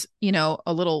 And,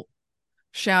 a little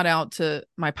shout out to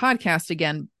my podcast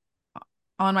again.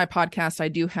 On my podcast, I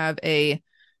do have a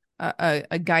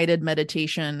guided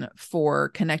meditation for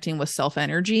connecting with self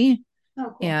energy. Oh,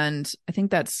 cool. And I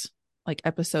think that's like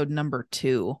episode number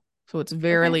 2. So it's Okay.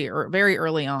 very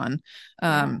early on.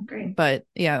 Yeah, great. But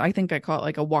yeah, I think I call it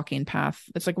like a walking path.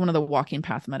 It's like one of the walking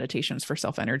path meditations for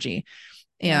self energy.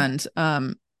 Yeah.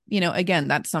 And, again,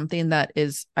 that's something that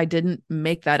is, I didn't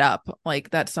make that up. Like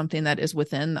that's something that is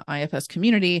within the IFS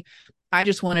community. I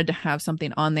just wanted to have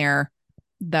something on there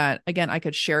that, again, I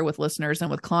could share with listeners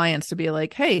and with clients to be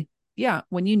like, hey, yeah,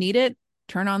 when you need it,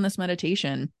 turn on this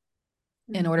meditation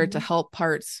in order to Mm-hmm. help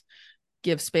parts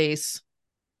give space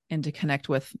and to connect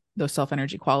with those self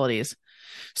energy qualities.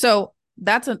 So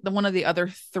that's one of the other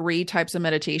three types of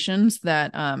meditations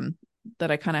that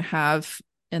I kind of have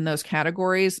in those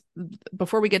categories.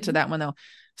 Before we get to that one though,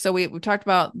 so we talked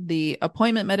about the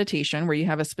appointment meditation where you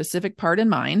have a specific part in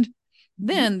mind. Mm-hmm.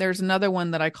 Then there's another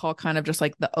one that I call kind of just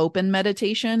like the open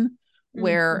meditation,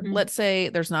 where Mm-hmm. let's say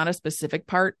there's not a specific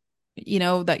part,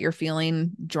 that you're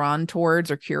feeling drawn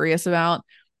towards or curious about,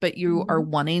 but you are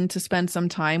Mm-hmm. wanting to spend some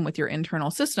time with your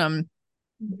internal system.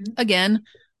 Mm-hmm. Again,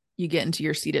 you get into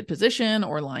your seated position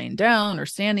or lying down or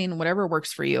standing, whatever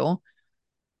works for you.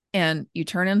 And you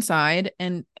turn inside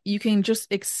and you can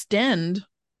just extend,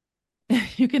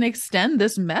 you can extend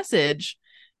this message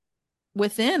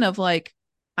within of like,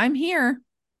 I'm here,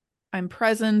 I'm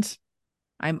present,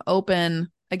 I'm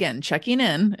open. Again, checking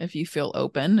in if you feel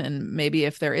open. And maybe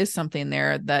if there is something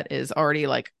there that is already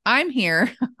like, I'm here,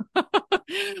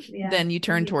 Yeah, then you the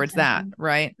turn deep towards that. attention.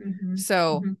 Right. Mm-hmm.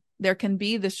 So Mm-hmm. there can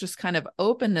be this just kind of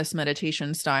openness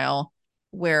meditation style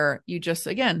where you just,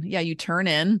 again, yeah, you turn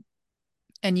in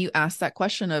and you ask that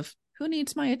question of who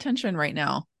needs my attention right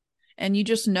now? And you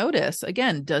just notice,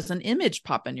 again, does an image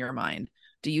pop in your mind?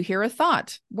 Do you hear a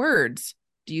thought, words?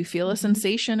 Do you feel a Mm-hmm.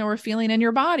 sensation or a feeling in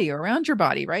your body or around your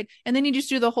body, right? And then you just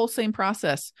do the whole same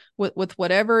process with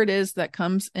whatever it is that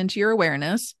comes into your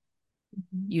awareness.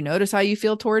 Mm-hmm. You notice how you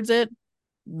feel towards it.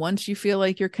 Once you feel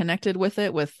like you're connected with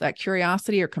it, with that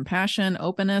curiosity or compassion,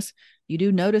 openness, you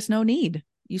do notice no need.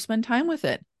 You spend time with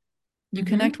it. You Mm-hmm.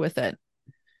 connect with it.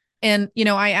 And,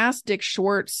 I asked Dick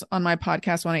Schwartz on my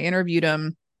podcast when I interviewed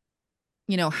him,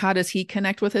 how does he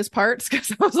connect with his parts?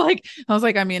 Because I was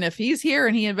like, I mean, if he's here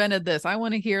and he invented this, I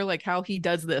want to hear like how he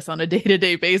does this on a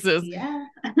day-to-day basis. Yeah.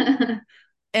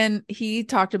 And he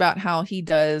talked about how he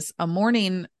does a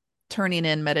morning turning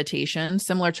in meditation,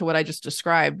 similar to what I just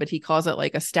described, but he calls it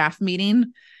like a staff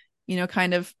meeting,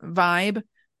 kind of vibe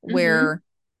Mm-hmm. where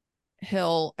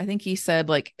I think he said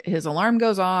like his alarm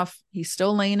goes off. He's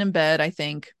still laying in bed, I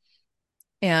think.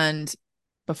 And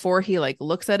before he like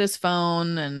looks at his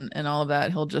phone and all of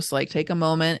that, he'll just like take a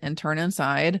moment and turn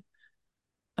inside.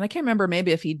 And I can't remember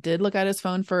maybe if he did look at his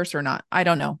phone first or not. I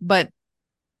don't know. But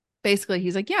basically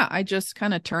he's like, yeah, I just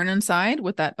kind of turn inside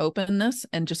with that openness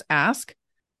and just ask,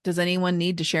 does anyone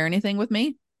need to share anything with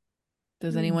me?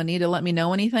 Does anyone need to let me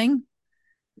know anything?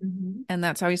 Mm-hmm. And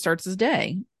that's how he starts his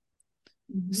day.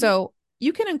 Mm-hmm. So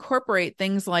you can incorporate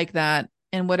things like that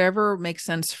and whatever makes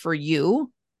sense for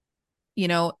you.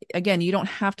 Again, you don't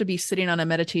have to be sitting on a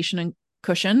meditation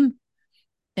cushion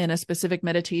in a specific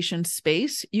meditation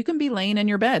space. You can be laying in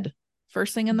your bed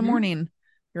first thing in the Mm-hmm. morning.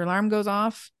 Your alarm goes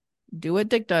off, do what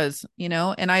Dick does,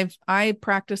 and I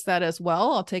practice that as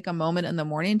well. I'll take a moment in the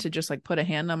morning to just like put a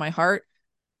hand on my heart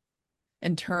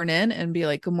and turn in and be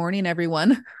like, good morning,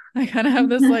 everyone. I kind of have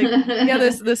this like, yeah,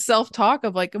 this self-talk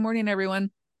of like, good morning, everyone.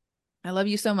 I love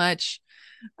you so much.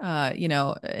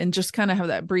 And just kind of have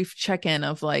that brief check-in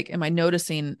of like, am I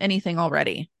noticing anything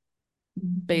already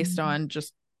based Mm-hmm. on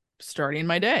just starting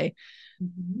my day?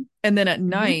 Mm-hmm. And then at Mm-hmm.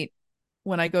 night,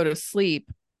 when I go to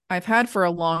sleep, I've had for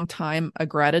a long time a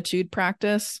gratitude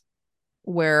practice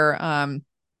where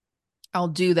I'll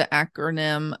do the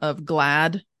acronym of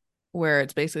GLAD, where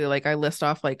it's basically like I list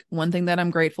off like one thing that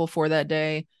I'm grateful for that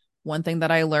day, one thing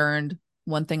that I learned,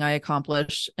 one thing I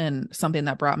accomplished, and something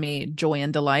that brought me joy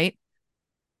and delight.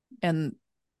 And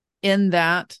in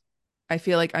that, I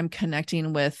feel like I'm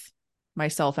connecting with my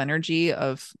self energy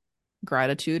of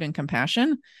gratitude and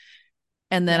compassion.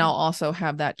 And then Yeah. I'll also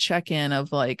have that check in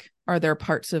of like, are there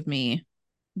parts of me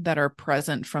that are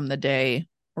present from the day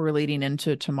or leading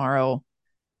into tomorrow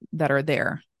that are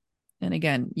there? And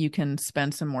again, you can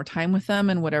spend some more time with them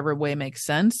in whatever way makes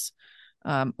sense.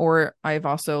 Or I've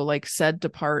also like said to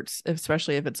parts,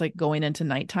 especially if it's like going into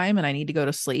nighttime and I need to go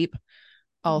to sleep,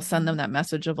 I'll send them Mm-hmm. that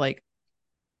message of like,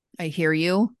 I hear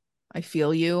you, I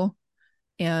feel you,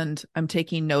 and I'm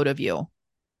taking note of you.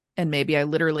 And maybe I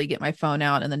literally get my phone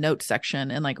out in the notes section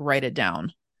and like write it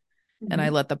down. And I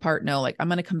Mm-hmm. let the part know, like, I'm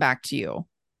going to come back to you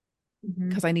Mm-hmm.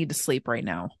 because I need to sleep right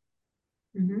now.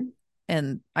 Mm-hmm.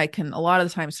 And I can a lot of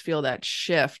the times feel that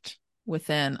shift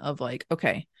within of like,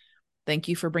 okay, thank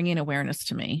you for bringing awareness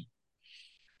to me.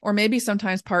 Or maybe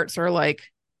sometimes parts are like,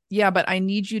 yeah, but I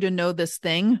need you to know this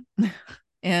thing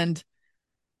and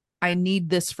I need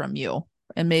this from you.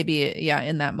 And maybe, yeah,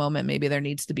 in that moment, maybe there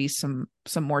needs to be some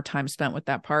more time spent with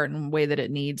that part in a way that it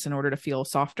needs in order to feel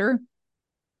softer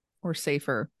or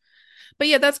safer. But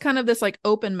yeah, that's kind of this like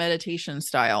open meditation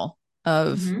style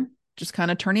of just kind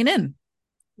of turning in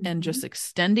and just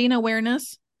extending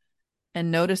awareness and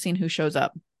noticing who shows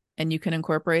up. And you can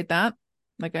incorporate that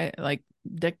like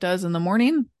Dick does in the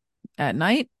morning, at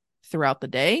night, throughout the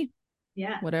day.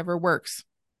 Yeah. Whatever works.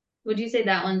 Would you say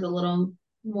that one's a little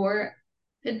more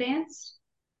advanced,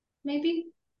 maybe?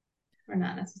 Or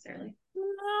not necessarily?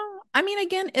 No, I mean,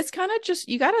 again, it's kind of just,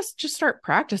 you got to just start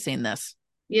practicing this.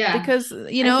 Yeah. Because,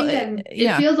 you I know, think it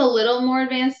yeah. feels a little more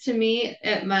advanced to me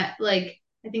at my, like,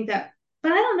 I think that,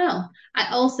 but I don't know. I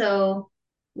also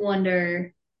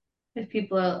wonder if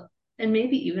people, and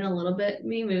maybe even a little bit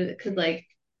me, maybe because like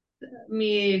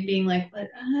me being like, but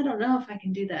I don't know if I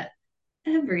can do that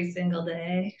every single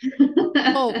day.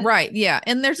 Oh, right. Yeah.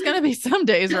 And there's going to be some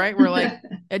days, right, where like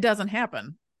it doesn't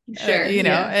happen, Sure. you know,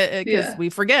 Yeah. because Yeah. we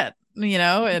forget, you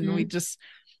know, and we just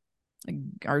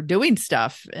are doing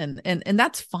stuff and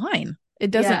that's fine.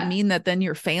 It doesn't Yeah. mean that then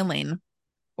you're failing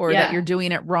or that Yeah. you're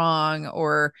doing it wrong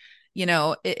or, you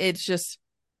know, it's just,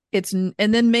 and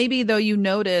then maybe though you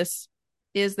notice,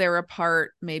 is there a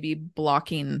part maybe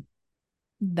blocking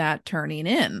that turning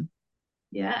in?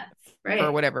 Yeah. For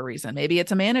Right. whatever reason. Maybe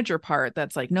it's a manager part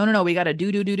that's like, no, we got to do.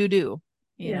 You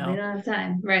Yeah, we know, don't have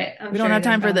time. Right. I'm we don't sure have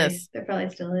time for this. there probably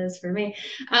still is for me.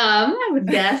 I would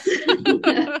guess.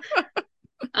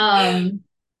 Um,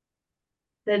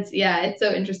 yeah, it's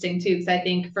so interesting too, because I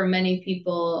think for many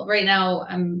people right now,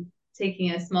 I'm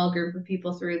taking a small group of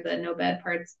people through the No Bad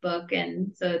Parts book,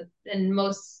 and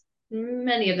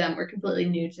many of them were completely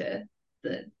new to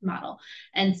the model,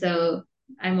 and so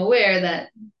I'm aware that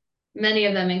many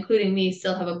of them, including me,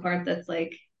 still have a part that's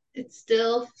like it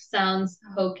still sounds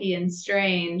hokey and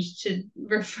strange to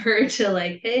refer to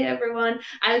like, hey everyone.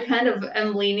 I kind of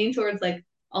am leaning towards like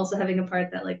also having a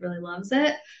part that like really loves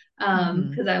it.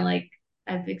 Because I'm like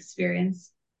I've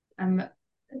experienced I'm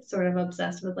sort of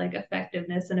obsessed with like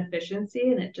effectiveness and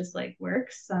efficiency and it just like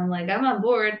works. So I'm like, I'm on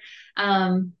board.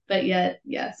 But yet,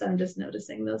 yes, I'm just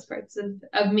noticing those parts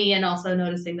of me and also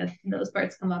noticing that those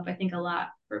parts come up, I think, a lot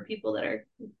for people that are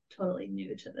totally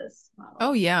new to this model.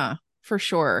 Oh, yeah, for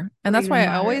sure. And or that's why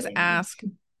even I always moderately new. ask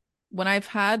when I've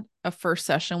had a first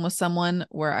session with someone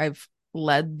where I've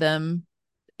led them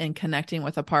in connecting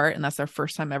with a part, and that's their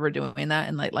first time ever doing that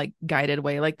in like guided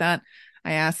way like that.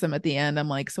 I ask them at the end, I'm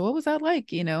like, so what was that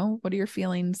like? You know, what are your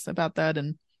feelings about that?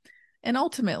 And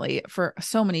ultimately for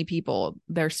so many people,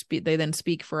 they then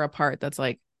speak for a part that's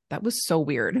like, that was so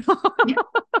weird.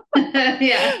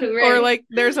 Yeah, right. Or like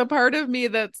there's a part of me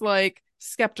that's like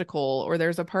skeptical, or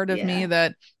there's a part of me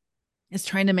that is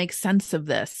trying to make sense of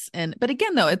this. But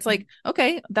again, though, it's like,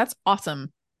 okay, that's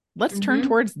awesome. Let's turn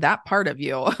towards that part of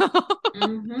you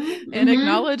and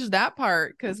acknowledge that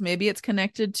part, because maybe it's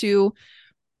connected to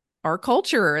our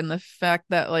culture and the fact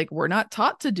that like we're not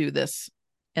taught to do this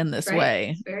in this way.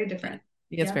 It's very different.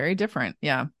 It's very different.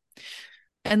 Yeah.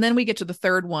 And then we get to the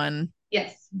third one.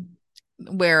 Yes.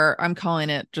 Where I'm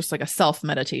calling it just like a self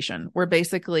meditation, where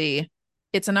basically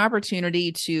it's an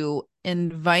opportunity to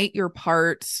invite your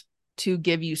parts to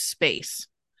give you space.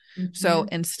 So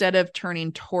instead of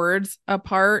turning towards a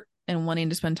part and wanting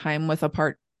to spend time with a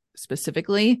part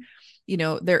specifically, you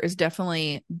know, there is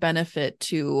definitely benefit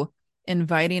to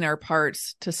inviting our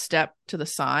parts to step to the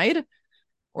side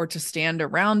or to stand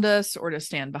around us or to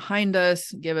stand behind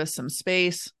us, give us some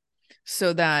space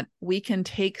so that we can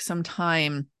take some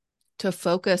time to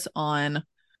focus on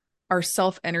our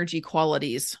self energy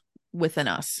qualities within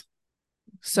us.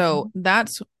 So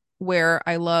that's where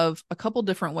I love a couple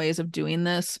different ways of doing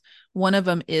this. One of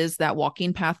them is that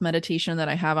walking path meditation that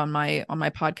I have on my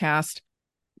podcast.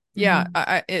 Yeah,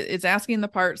 it's asking the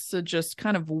parts to just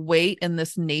kind of wait in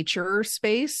this nature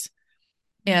space,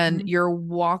 and you're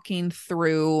walking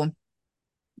through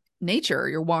nature.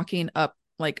 You're walking up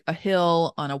like a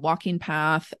hill on a walking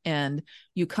path, and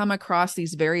you come across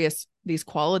these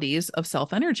qualities of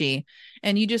self energy,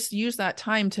 and you just use that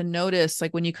time to notice,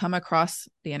 like when you come across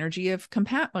the energy of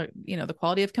the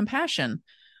quality of compassion,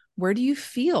 where do you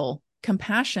feel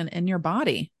compassion in your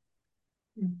body?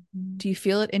 Do you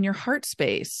feel it in your heart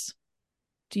space?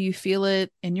 Do you feel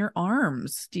it in your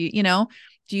arms? Do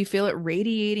you feel it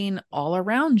radiating all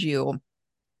around you?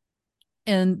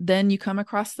 And then you come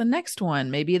across the next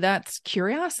one. Maybe that's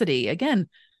curiosity. Again,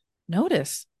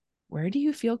 notice, where do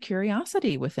you feel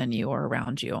curiosity within you or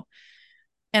around you?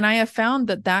 And I have found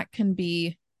that can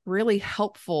be really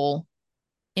helpful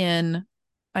in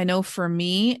I know for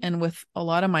me and with a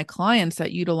lot of my clients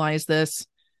that utilize this,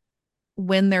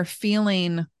 when they're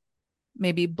feeling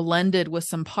maybe blended with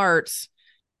some parts,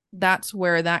 that's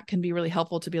where that can be really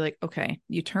helpful to be like, okay,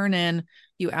 you turn in,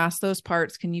 you ask those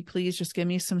parts, can you please just give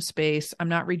me some space? I'm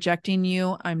not rejecting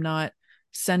you. I'm not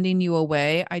sending you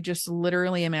away. I just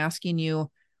literally am asking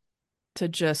you to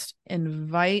just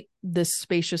invite this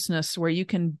spaciousness where you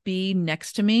can be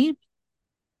next to me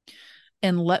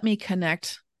and let me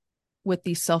connect with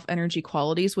these self energy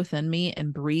qualities within me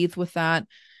and breathe with that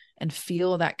and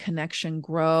feel that connection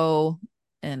grow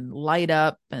and light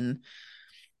up. And,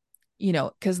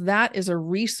 because that is a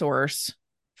resource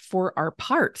for our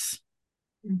parts.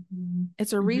 Mm-hmm.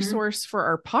 It's a Mm-hmm. resource for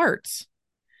our parts.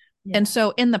 Yeah. And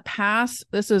so in the past,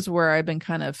 this is where I've been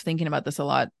kind of thinking about this a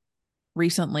lot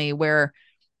recently, where,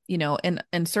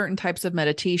 in certain types of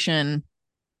meditation,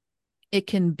 it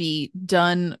can be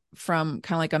done from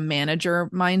kind of like a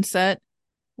manager mindset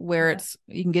where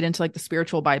you can get into like the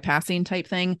spiritual bypassing type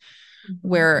thing,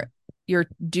 where you're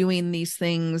doing these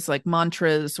things like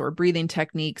mantras or breathing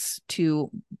techniques to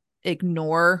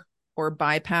ignore or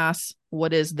bypass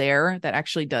what is there that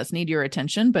actually does need your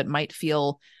attention, but might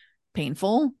feel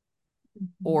painful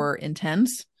or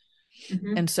intense.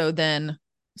 And so then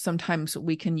sometimes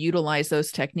we can utilize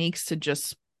those techniques to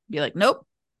just be like, nope,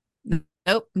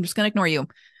 I'm just going to ignore you.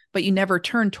 But you never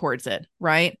turn towards it,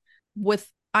 right? With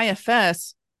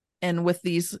IFS and with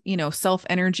these, self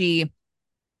energy,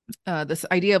 this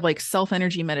idea of like self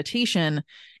energy meditation,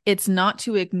 it's not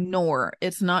to ignore,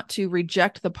 it's not to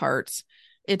reject the parts,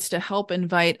 it's to help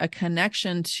invite a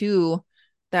connection to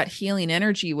that healing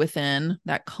energy within,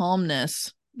 that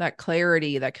calmness, that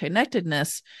clarity, that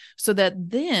connectedness, so that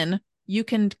then you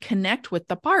can connect with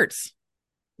the parts.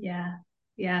 Yeah.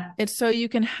 Yeah. It's so you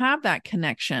can have that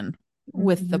connection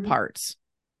with the parts.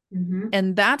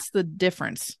 And that's the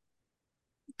difference.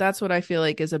 That's what I feel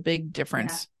like is a big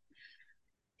difference.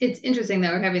 Yeah. It's interesting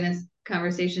that we're having this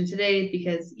conversation today,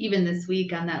 because even this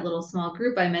week on that little small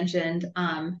group I mentioned,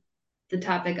 the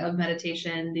topic of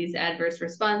meditation, these adverse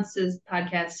responses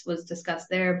podcast was discussed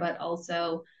there, but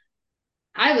also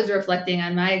I was reflecting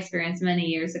on my experience many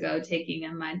years ago taking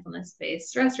a mindfulness-based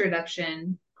stress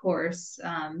reduction course,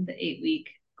 the 8-week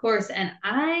course. And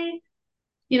I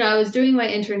was doing my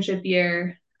internship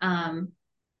year.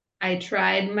 I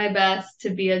tried my best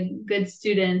to be a good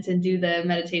student and do the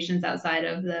meditations outside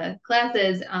of the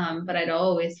classes, but I'd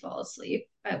always fall asleep.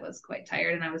 I was quite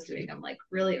tired and I was doing them like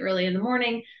really early in the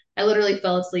morning. I literally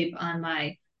fell asleep on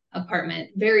my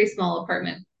apartment, very small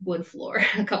apartment, wood floor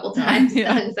a couple times. So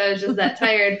I was just that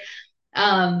tired.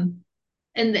 And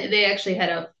they actually had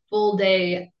a full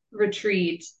day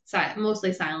retreat,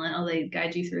 mostly silent, although they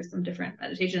guide you through some different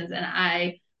meditations. And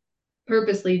I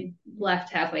purposely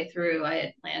left halfway through. I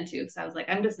had planned to, because I was like,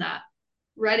 I'm just not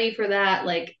ready for that.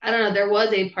 Like, I don't know. There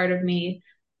was a part of me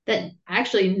that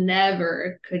actually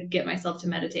never could get myself to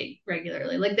meditate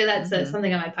regularly. Like that's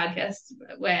something on my podcast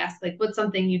where I ask, like, what's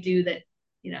something you do that,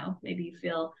 maybe you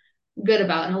feel good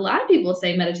about? And a lot of people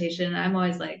say meditation. And I'm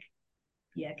always like,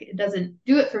 yeah, it doesn't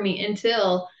do it for me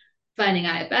until finding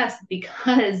IFS,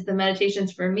 because the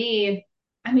meditations for me,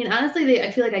 I mean, honestly, I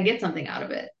feel like I get something out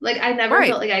of it. Like I never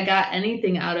felt like I got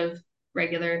anything out of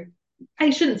regular.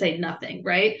 I shouldn't say nothing,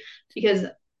 right? Because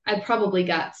I probably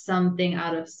got something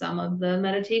out of some of the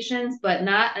meditations, but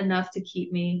not enough to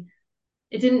keep me.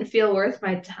 It didn't feel worth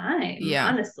my time,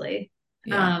 honestly.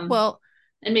 Well,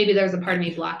 and maybe there's a part of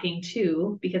me blocking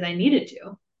too, because I needed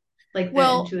to, like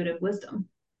the intuitive wisdom.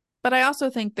 But I also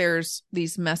think there's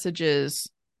these messages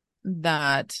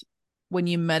that when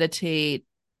you meditate,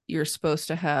 you're supposed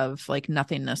to have like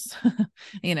nothingness,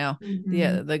 I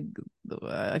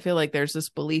feel like there's this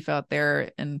belief out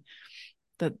there, and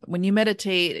that when you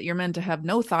meditate, you're meant to have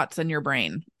no thoughts in your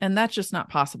brain. And that's just not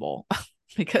possible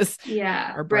because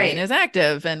our brain is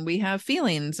active and we have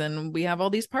feelings and we have all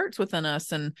these parts within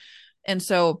us. And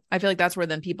so I feel like that's where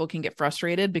then people can get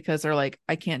frustrated, because they're like,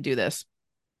 I can't do this.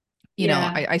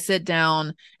 I sit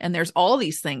down and there's all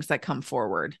these things that come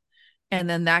forward. And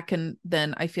then that can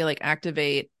then I feel like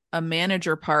activate a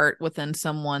manager part within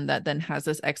someone that then has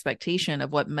this expectation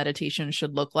of what meditation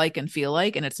should look like and feel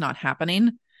like, and it's not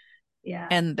happening. Yeah.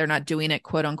 And they're not doing it,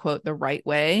 quote unquote, the right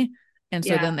way. And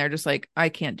so then they're just like, I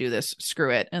can't do this,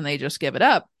 screw it. And they just give it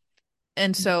up.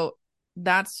 And so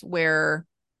that's where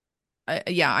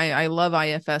I love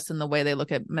IFS and the way they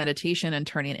look at meditation and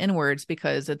turning inwards,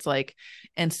 because it's like,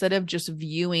 instead of just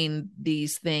viewing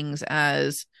these things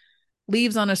as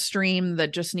leaves on a stream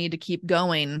that just need to keep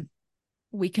going,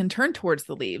 we can turn towards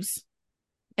the leaves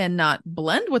and not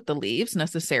blend with the leaves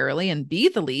necessarily and be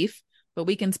the leaf, but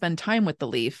we can spend time with the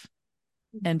leaf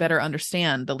and better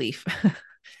understand the leaf.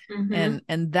 Mm-hmm.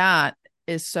 And that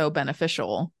is so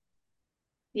beneficial.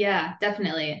 Yeah,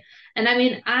 definitely. And I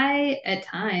mean, I at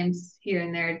times here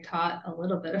and there taught a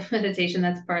little bit of meditation.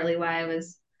 That's partly why I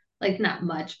was like not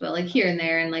much, but like here and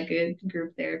there in like a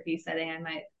group therapy setting, I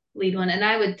might lead one. And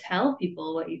I would tell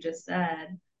people what you just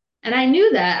said. And I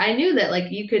knew that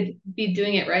like you could be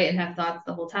doing it right and have thoughts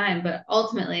the whole time, but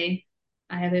ultimately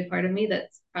I have a part of me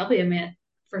that's probably a man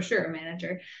for sure a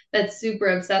manager that's super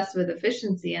obsessed with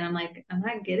efficiency. And I'm like, I'm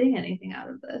not getting anything out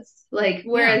of this. Like, Yeah.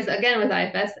 whereas again with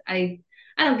IFS, I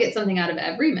don't get something out of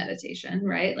every meditation,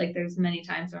 right? Like there's many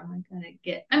times where I'm like gonna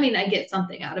get, I mean, I get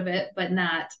something out of it, but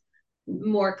not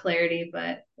more clarity.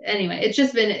 But anyway,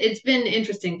 it's been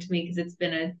interesting to me because it's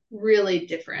been a really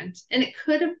different, and it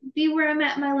could be where I'm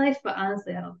at in my life, but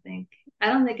honestly, I don't think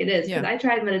it is because Yeah. I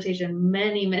tried meditation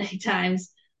many, many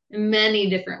times in many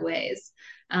different ways.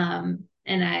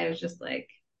 And I was just like,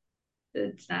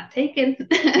 it's not taken.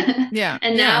 Yeah.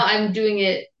 And Yeah. now I'm doing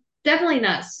it definitely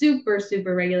not super,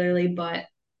 super regularly, but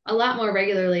a lot more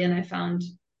regularly. And I found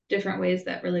different ways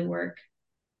that really work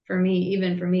for me.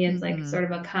 Even for me, it's like Mm-hmm. sort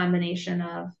of a combination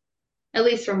of, at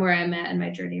least from where I'm at in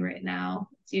my journey right now,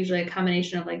 it's usually a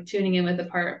combination of like tuning in with the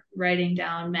part, writing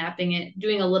down, mapping it,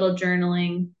 doing a little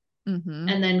journaling, Mm-hmm.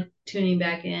 and then tuning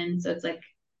back in. So it's like,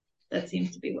 that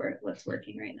seems to be what's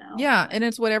working right now. Yeah. But And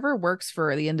it's whatever works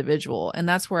for the individual. And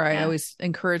that's where I yeah. always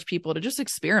encourage people to just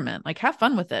experiment, like have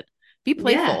fun with it, be Yeah.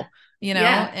 playful, you know,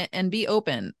 Yeah. and be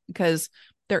open, because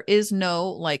there is no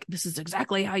like, this is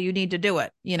exactly how you need to do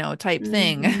it, you know, type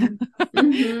thing. Mm-hmm.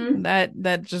 Mm-hmm.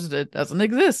 That just it doesn't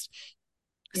exist.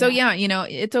 So Yeah. yeah, you know,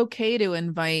 it's okay to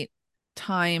invite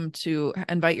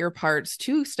your parts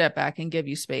to step back and give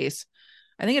you space.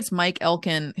 I think it's Mike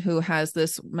Elkin who has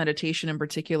this meditation in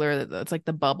particular that's like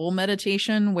the bubble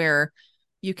meditation, where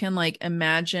you can like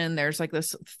imagine there's like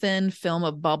this thin film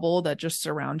of bubble that just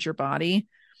surrounds your body.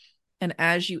 And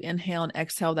as you inhale and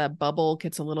exhale, that bubble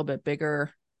gets a little bit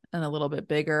bigger and a little bit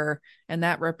bigger. And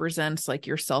that represents like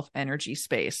your self energy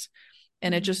space.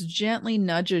 And it just gently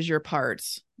nudges your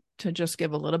parts to just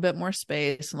give a little bit more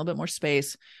space, a little bit more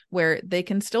space, where they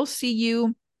can still see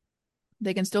you,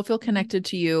 they can still feel connected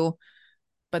to you,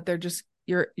 but they're just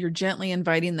you're gently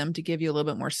inviting them to give you a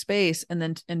little bit more space, and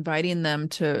then inviting them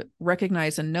to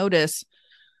recognize and notice,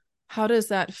 how does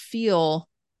that feel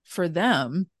for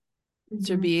them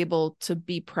to Mm-hmm. be able to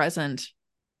be present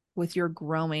with your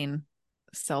growing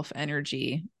self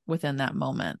energy within that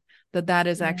moment. That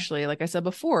is Yeah. actually, like I said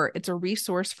before, it's a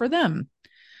resource for them,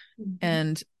 Mm-hmm.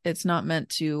 and it's not meant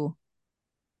to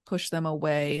push them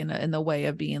away in the way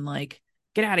of being like,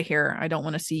 get out of here, I don't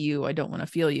want to see you, I don't want to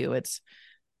feel you. It's,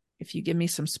 if you give me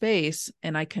some space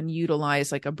and I can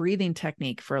utilize like a breathing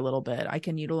technique for a little bit, I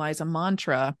can utilize a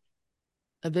mantra,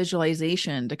 a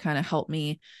visualization to kind of help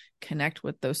me connect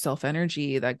with those self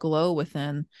energy, that glow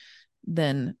within,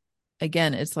 then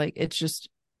again, it's like,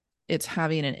 it's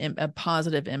having a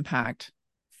positive impact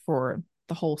for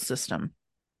the whole system.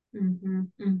 Mm-hmm.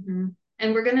 Mm-hmm.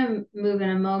 And we're gonna move in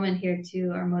a moment here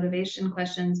to our motivation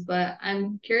questions, but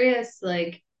I'm curious,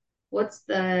 like, what's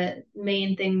the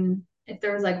main thing, if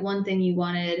there was like one thing you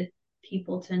wanted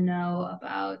people to know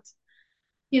about,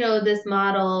 this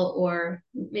model, or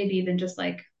maybe even just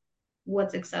like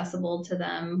what's accessible to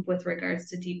them with regards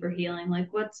to deeper healing?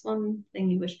 Like, what's one thing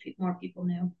you wish more people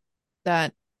knew?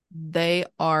 That they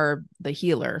are the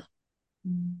healer,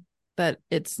 Mm-hmm. that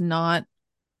it's not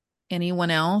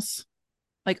anyone else.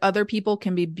 Like, other people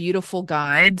can be beautiful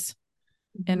guides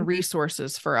and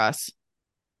resources for us.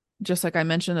 Just like I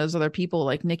mentioned, those other people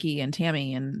like Nikki and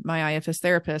Tammy and my IFS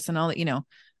therapist and all that,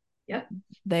 Yep.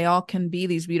 they all can be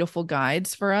these beautiful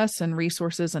guides for us and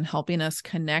resources, and helping us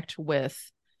connect with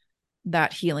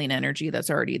that healing energy that's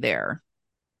already there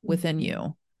within Mm-hmm.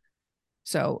 you.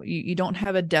 So you don't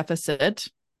have a deficit.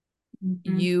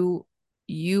 Mm-hmm.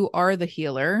 You are the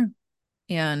healer.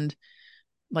 And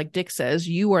like Dick says,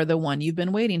 you are the one you've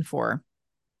been waiting for.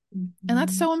 And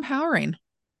that's Mm-hmm. so empowering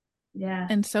Yeah.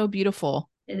 and so beautiful.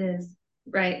 It is.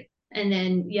 Right. And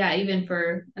then, yeah,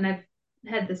 and I've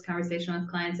had this conversation with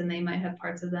clients, and they might have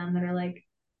parts of them that are like,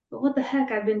 but what the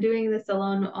heck? I've been doing this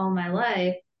alone all my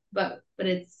life. But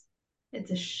it's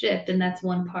a shift, and that's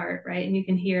one part, right? And you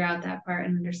can hear out that part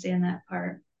and understand that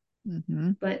part.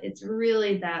 Mm-hmm. But it's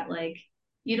really that, like,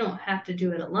 you don't have to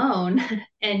do it alone.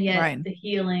 And yet Right. the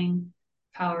healing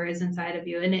power is inside of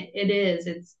you. And it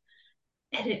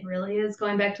really is,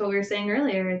 going back to what we were saying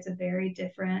earlier, it's a very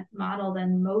different model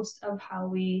than most of how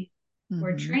we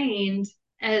were Mm-hmm. trained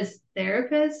as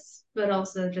therapists, but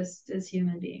also just as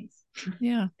human beings.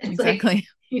 Yeah, It's like exactly.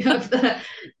 you have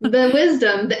the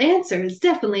wisdom, the answer is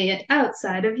definitely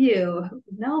outside of you.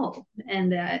 No,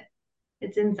 and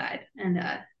it's inside, and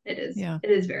Yeah.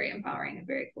 it is very empowering and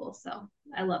very cool. So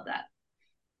I love that.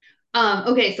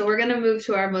 Okay, so we're going to move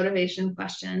to our motivation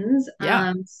questions.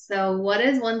 Yeah. So what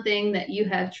is one thing that you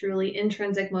have truly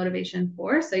intrinsic motivation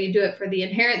for? So you do it for the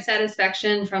inherent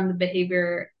satisfaction from the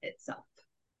behavior itself.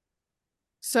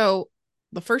 So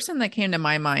the first thing that came to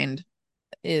my mind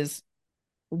is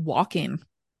walking.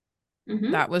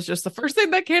 Mm-hmm. That was just the first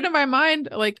thing that came to my mind.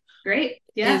 Like, Great.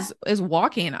 Yeah. is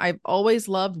walking. I've always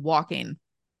loved walking,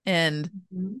 and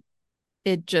Mm-hmm.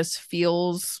 it just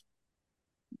feels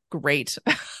great.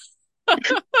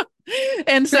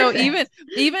 And so Perfect.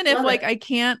 even if Love like it. I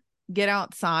can't get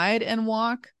outside and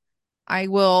walk, I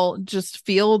will just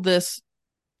feel this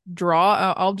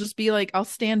draw. I'll just be like, I'll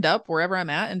stand up wherever I'm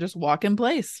at and just walk in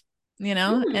place,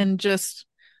 Mm. and just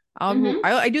Mm-hmm.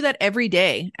 I do that every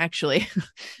day, actually.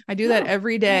 I do that Oh,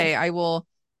 every day. nice. I will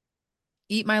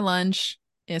eat my lunch,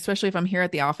 especially if I'm here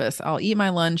at the office. I'll eat my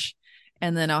lunch,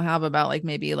 and then I'll have about like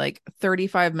maybe like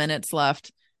 35 minutes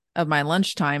left of my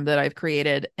lunchtime that I've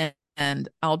created, and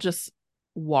I'll just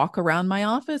walk around my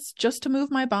office just to move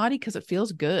my body because it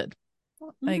feels good.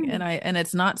 Like, Mm. and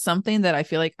it's not something that I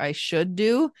feel like I should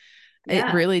do. It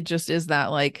Yeah, really just is that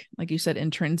like you said,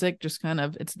 intrinsic, just kind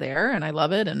of it's there and I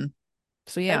love it. And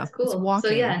so yeah, that's it's cool. So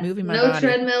walking, yeah, moving my no body.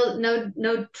 treadmill,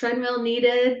 no treadmill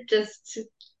needed. Just to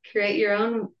create your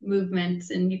own movements,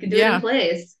 and you can do it in Yeah.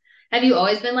 place. Have you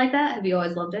always been like that? Have you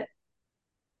always loved it?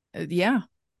 Yeah.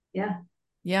 Yeah,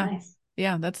 Yeah. nice.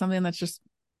 Yeah. That's something that's just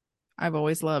I've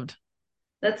always loved.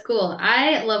 That's cool.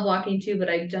 I love walking too, but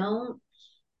I don't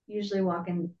usually walk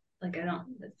in, like I don't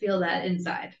feel that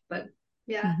inside. But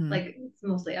yeah, Hmm. like it's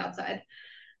mostly outside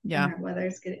when Yeah. our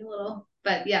weather's getting a little,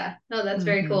 but yeah, no, that's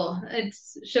very Hmm. cool. It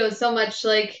shows so much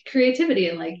like creativity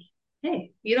and like,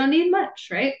 hey, you don't need much,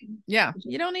 right? Yeah. Just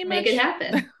You don't need make it much.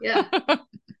 happen. Yeah.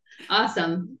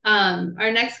 Awesome.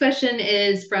 Our next question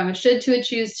is from a should to a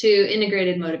choose to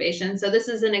integrated motivation. So this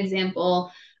is an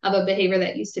example of a behavior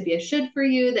that used to be a should for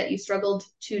you that you struggled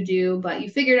to do, but you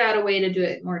figured out a way to do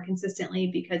it more consistently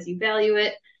because you value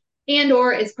it and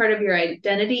or it's part of your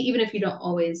identity, even if you don't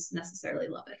always necessarily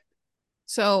love it.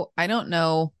 So I don't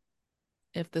know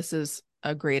if this is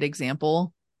a great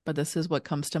example, but this is what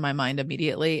comes to my mind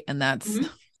immediately. And that's Mm-hmm.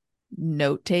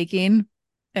 note taking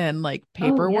and like Oh yeah.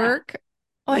 paperwork.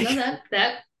 Oh no, Like,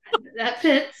 that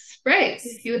fits. Right.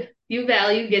 You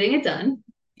value getting it done,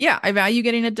 yeah, I value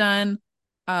getting it done.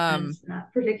 and Um, it's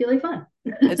not particularly fun.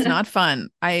 it's not fun.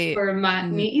 For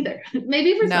me either.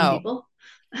 Maybe for some No, people.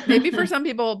 maybe for some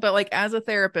people, but like as a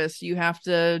therapist, you have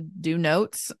to do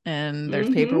notes and there's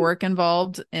Hmm. paperwork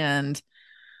involved. And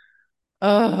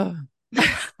uh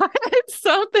it's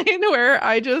something where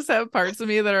I just have parts of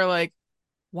me that are like,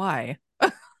 why?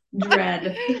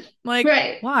 Dread. Like,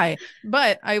 Right. why?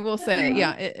 But I will say, Uh-huh.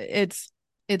 yeah, it's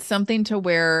something to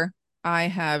where I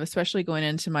have, especially going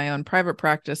into my own private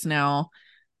practice now,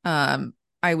 um,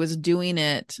 I was doing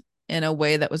it in a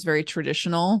way that was very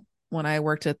traditional. When I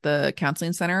worked at the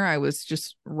counseling center, I was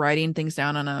just writing things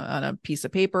down on a piece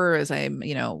of paper as I,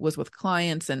 was with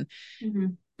clients, and Hmm.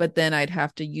 but then I'd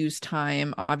have to use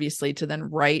time, obviously, to then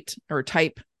write or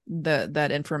type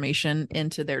that information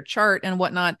into their chart and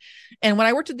whatnot. And when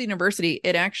I worked at the university,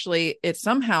 it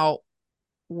somehow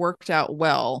worked out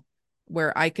well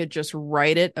where I could just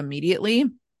write it immediately,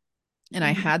 and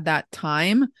I Hmm. had that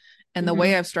time. And the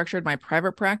way Hmm. I've structured my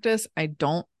private practice, I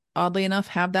don't, oddly enough,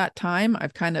 have that time.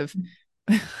 I've kind of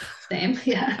Same.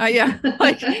 Yeah. yeah,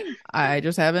 like I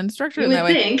just haven't structured it You in that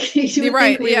would way. think, you You're would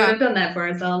think right. we would Yeah. have done that for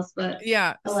ourselves, but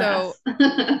Yeah. So, alas.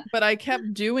 but I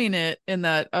kept doing it in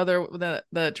that other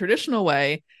the traditional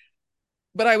way,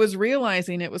 but I was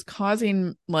realizing it was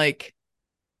causing like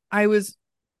I was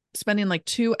spending like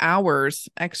 2 hours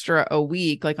extra a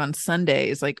week, like on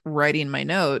Sundays, like writing my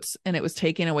notes, and it was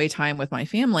taking away time with my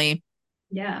family.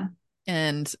 Yeah.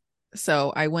 And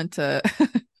so I went to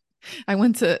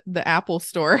the Apple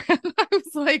store and I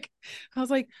was like,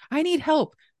 I need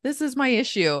help. This is my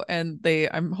issue. And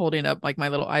I'm holding up like my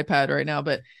little iPad right now,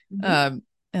 but, Hmm. um,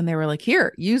 and they were like,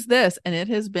 here, use this. And it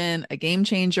has been a game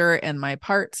changer. And my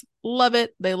parts love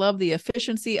it. They love the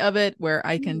efficiency of it, where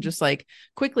I can just like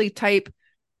quickly type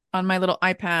on my little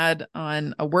iPad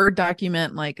on a Word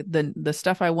document, like the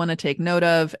stuff I want to take note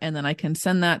of, and then I can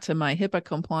send that to my HIPAA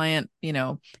compliant,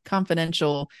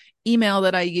 confidential email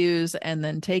that I use, and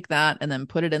then take that and then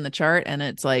put it in the chart, and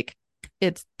it's like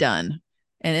it's done.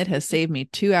 And it has saved me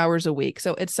 2 hours a week.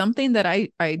 So it's something that I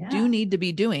do Yeah. need to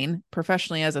be doing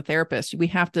professionally as a therapist. We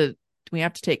have to We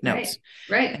have to take notes,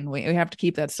 right. and we have to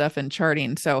keep that stuff in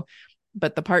charting. So,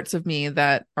 but the parts of me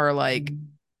that are like,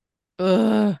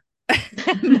 ugh,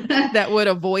 that would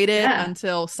avoid it Yeah.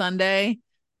 until Sunday,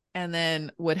 and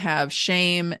then would have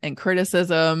shame and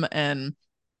criticism and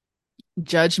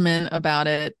judgment about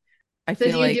it. I So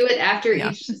do feel you do like, it after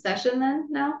yeah. each session then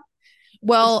now? Just to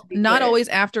Well, be not clear. always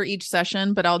after each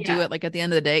session, but I'll do Yeah. it like at the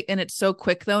end of the day. And it's so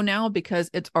quick though now because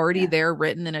it's already Yeah. there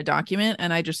written in a document.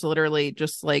 And I just literally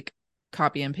just like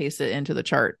copy and paste it into the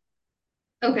chart.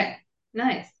 Okay.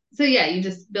 Nice. So yeah, you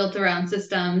just built around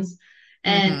systems.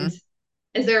 Mm-hmm. And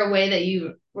is there a way that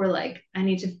you were like, I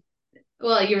need to,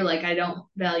 well, you were like, I don't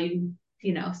value,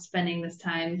 spending this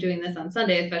time doing this on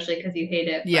Sunday, especially because you hate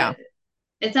it. Yeah, But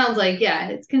it sounds like, yeah,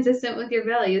 it's consistent with your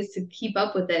values to keep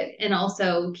up with it and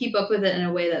also keep up with it in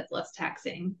a way that's less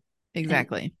taxing and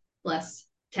exactly. less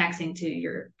taxing to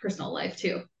your personal life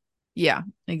too. Yeah,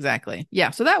 exactly.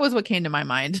 Yeah. So that was what came to my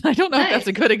mind. I don't know if that's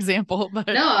a Nice. good example, but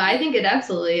No, I think it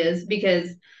absolutely is because,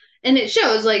 and it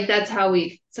shows like that's how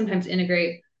we sometimes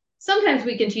integrate. Sometimes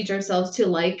we can teach ourselves to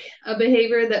like a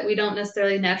behavior that we don't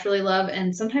necessarily naturally love,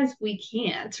 and sometimes we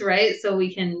can't, right? So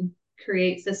we can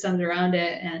create systems around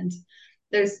it, and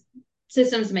there's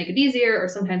systems to make it easier, or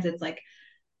sometimes it's like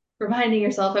reminding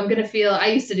yourself, I'm going to feel, I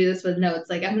used to do this with notes,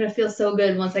 like I'm going to feel so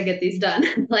good once I get these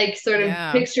done, like sort of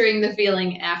yeah. picturing the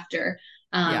feeling after.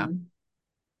 Yeah.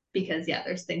 Because yeah,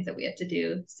 there's things that we have to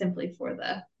do simply for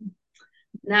the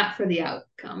not for the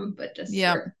outcome, but just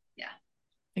Yep. for yeah,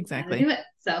 we gotta Exactly. do it.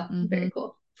 So Mm-hmm. very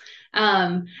cool.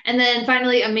 And then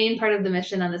finally, a main part of the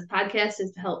mission on this podcast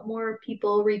is to help more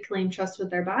people reclaim trust with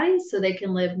their bodies so they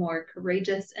can live more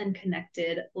courageous and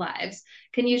connected lives.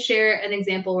 Can you share an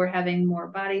example where having more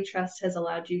body trust has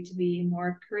allowed you to be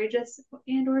more courageous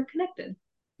and or connected?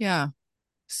 Yeah.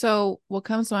 So what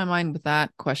comes to my mind with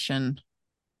that question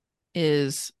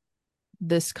is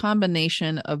this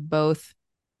combination of both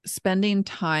spending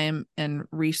time and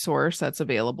resource that's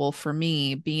available for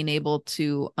me, being able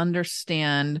to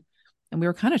understand, and we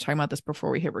were kind of talking about this before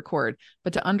we hit record,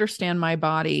 but to understand my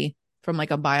body from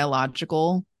like a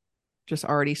biological, just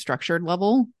already structured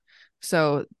level.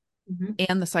 So,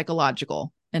 and the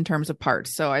psychological in terms of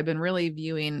parts. So I've been really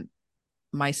viewing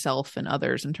myself and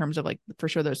others in terms of like, for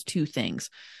sure, those two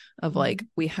things of like,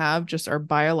 we have just our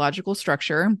biological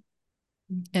structure.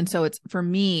 And so it's for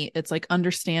me, it's like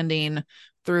understanding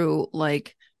through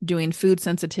like doing food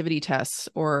sensitivity tests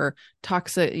or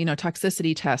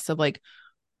toxicity tests of like,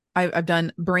 I've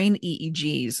done brain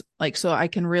EEGs, like, so I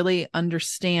can really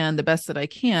understand the best that I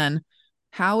can.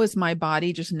 How is my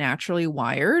body just naturally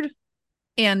wired?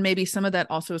 And maybe some of that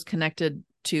also is connected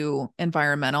to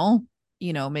environmental,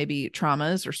 maybe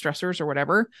traumas or stressors or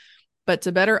whatever, but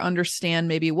to better understand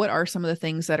maybe what are some of the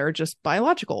things that are just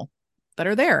biological that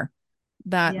are there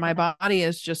that Yeah. my body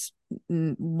is just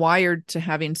wired to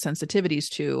having sensitivities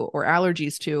to or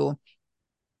allergies to,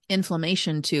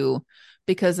 inflammation to,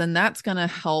 because then that's going to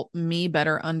help me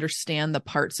better understand the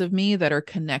parts of me that are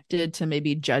connected to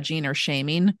maybe judging or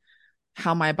shaming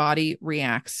how my body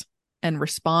reacts and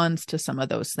responds to some of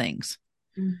those things.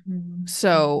 Mm-hmm.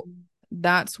 So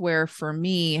that's where for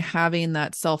me, having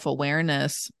that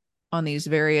self-awareness on these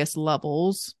various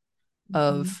levels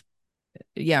of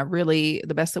really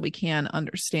the best that we can,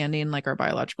 understanding like our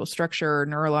biological structure,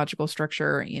 neurological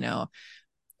structure,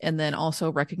 and then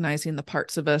also recognizing the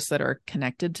parts of us that are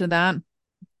connected to that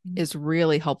is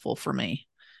really helpful for me.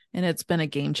 And it's been a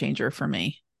game changer for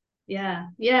me. Yeah.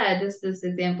 Yeah. Just this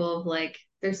example of like,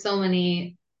 there's so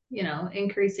many,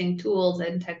 increasing tools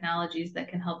and technologies that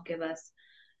can help give us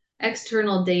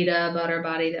external data about our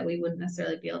body that we wouldn't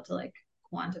necessarily be able to like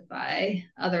quantify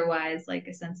otherwise, like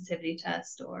a sensitivity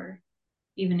test or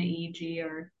even an EEG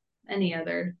or any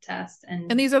other test. And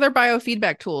And these other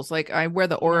biofeedback tools, like I wear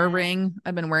the Aura yeah, ring.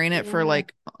 I've been wearing it for yeah.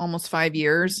 like almost 5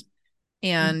 years.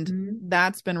 And Mm-hmm.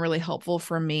 that's been really helpful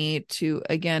for me to,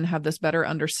 again, have this better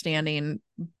understanding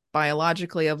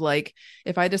biologically of like,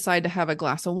 if I decide to have a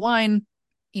glass of wine,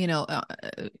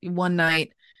 one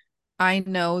night, I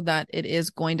know that it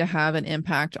is going to have an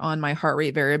impact on my heart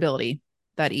rate variability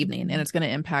that evening. And it's going to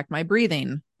impact my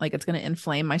breathing. Like it's going to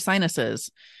inflame my sinuses.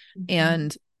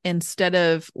 And instead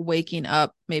of waking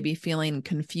up, maybe feeling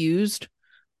confused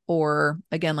or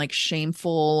again, like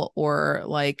shameful or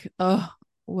like, oh,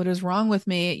 what is wrong with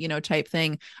me, type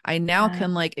thing, I now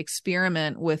can like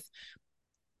experiment with,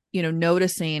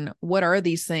 noticing what are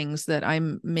these things that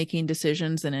I'm making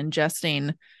decisions and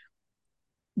ingesting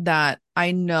that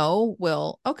I know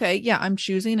will, okay, yeah, I'm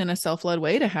choosing in a self-led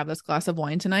way to have this glass of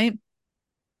wine tonight.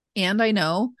 And I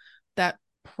know that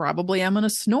probably I'm going to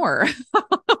snore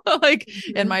like,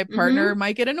 and my Mm-hmm. partner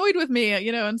might get annoyed with me,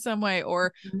 in some way,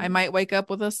 or I might wake up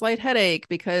with a slight headache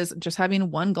because just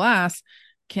having one glass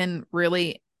can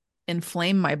really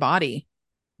inflame my body.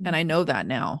 And I know that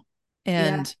now.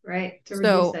 And yeah, right. To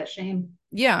reduce so, that shame.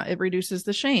 yeah, it reduces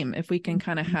the shame if we can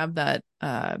kind of have that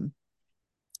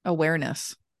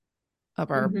awareness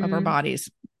of our bodies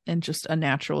in just a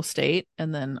natural state.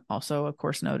 And then also, of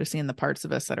course, noticing the parts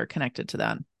of us that are connected to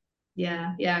that.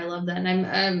 Yeah, I love that. And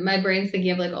I'm my brain's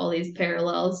thinking of like all these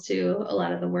parallels to a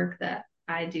lot of the work that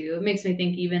I do. It makes me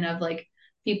think even of like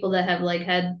people that have like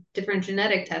had different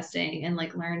genetic testing and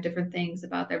like learned different things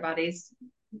about their body's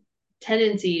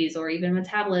tendencies or even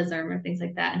metabolism or things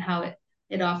like that, and how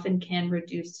it often can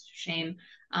reduce shame.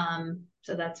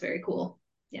 So that's very cool.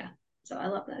 Yeah. So I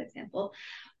love that example.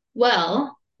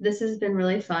 Well, this has been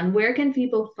really fun. Where can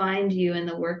people find you in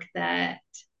the work that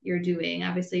you're doing?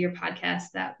 Obviously, your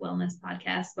podcast, that wellness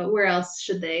podcast, but where else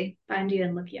should they find you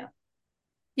and look you up?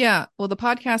 Yeah. Well, the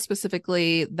podcast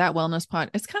specifically, that wellness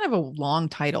pod, it's kind of a long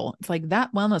title. It's like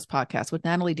That Wellness Podcast with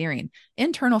Natalie Deering,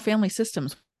 Internal Family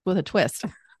Systems with a Twist.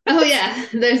 Oh yeah,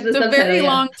 there's the It's a subtitle. very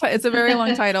Yeah. long, it's a very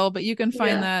long title, but you can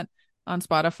find Yeah. that on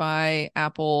Spotify,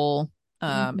 Apple.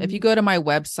 If you Mhm. go to my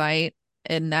website,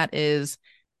 and that is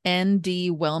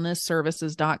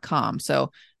ndwellnessservices.com.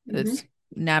 So it's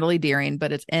Natalie Deering,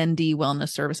 but it's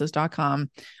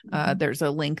ndwellnessservices.com. There's a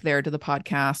link there to the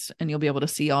podcast, and you'll be able to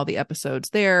see all the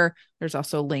episodes there. There's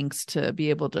also links to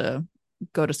be able to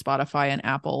go to Spotify and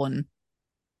Apple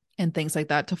and things like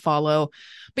that to follow.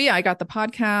 But yeah, I got the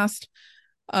podcast.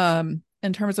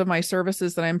 In terms of my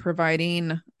services that I'm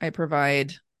providing, I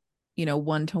provide,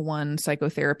 one-to-one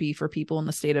psychotherapy for people in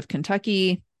the state of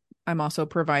Kentucky. I'm also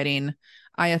providing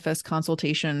IFS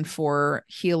consultation for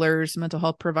healers, mental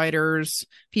health providers,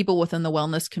 people within the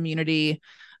wellness community.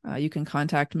 You can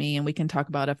contact me and we can talk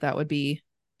about if that would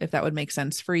make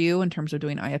sense for you in terms of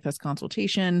doing IFS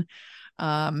consultation.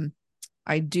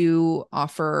 I do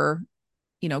offer,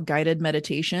 guided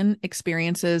meditation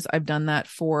experiences. I've done that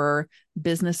for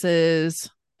businesses.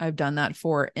 I've done that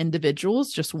for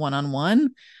individuals, just one-on-one.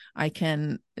 I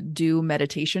can do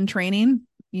meditation training,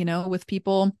 with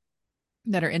people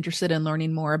that are interested in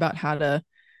learning more about how to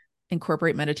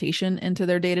incorporate meditation into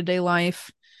their day-to-day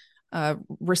life.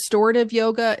 Restorative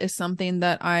yoga is something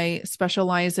that I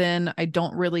specialize in. I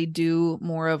don't really do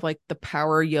more of like the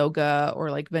power yoga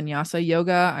or like vinyasa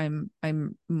yoga. I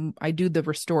do the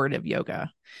restorative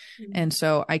yoga. And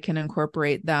so I can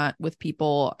incorporate that with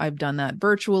people. I've done that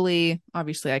virtually.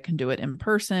 Obviously I can do it in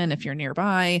person if you're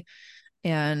nearby.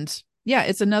 And yeah,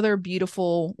 it's another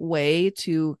beautiful way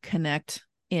to connect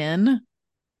in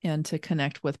and to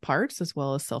connect with parts as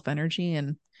well as self energy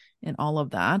and all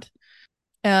of that.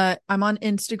 I'm on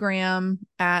Instagram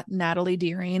at Natalie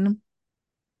Deering.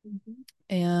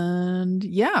 And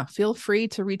yeah, feel free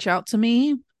to reach out to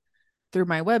me through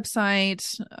my website.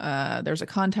 There's a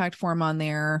contact form on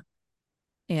there.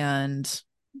 And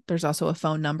there's also a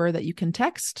phone number that you can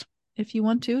text if you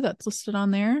want to, that's listed on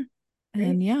there. Great.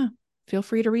 And yeah, feel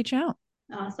free to reach out.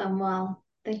 Awesome. Well,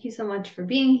 thank you so much for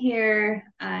being here.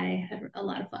 I had a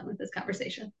lot of fun with this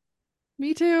conversation.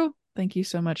 Me too. Thank you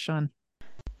so much, Sean.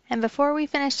 And before we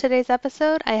finish today's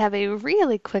episode, I have a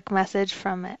really quick message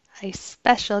from a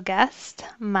special guest,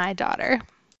 my daughter.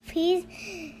 Please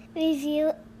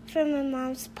review for my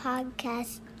mom's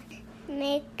podcast.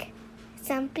 Make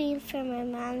something for my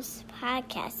mom's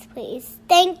podcast, please.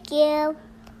 Thank you.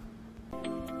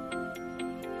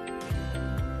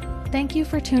 Thank you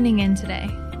for tuning in today.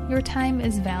 Your time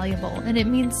is valuable, and it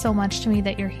means so much to me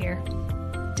that you're here.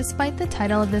 Despite the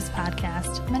title of this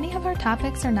podcast, many of our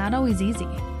topics are not always easy.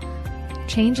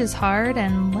 Change is hard,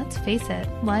 and let's face it,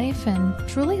 life and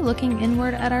truly looking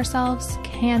inward at ourselves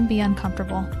can be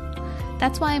uncomfortable.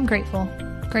 That's why I'm grateful.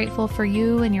 Grateful for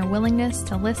you and your willingness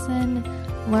to listen,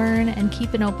 learn, and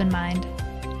keep an open mind.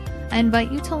 I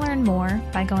invite you to learn more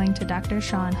by going to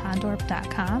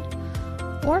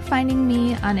drshawnhondorp.com or finding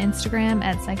me on Instagram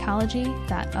at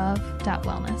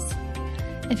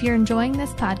psychology.of.wellness. If you're enjoying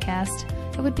this podcast,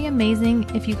 it would be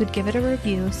amazing if you could give it a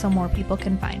review so more people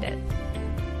can find it.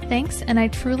 Thanks, and I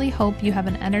truly hope you have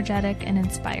an energetic and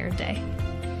inspired day.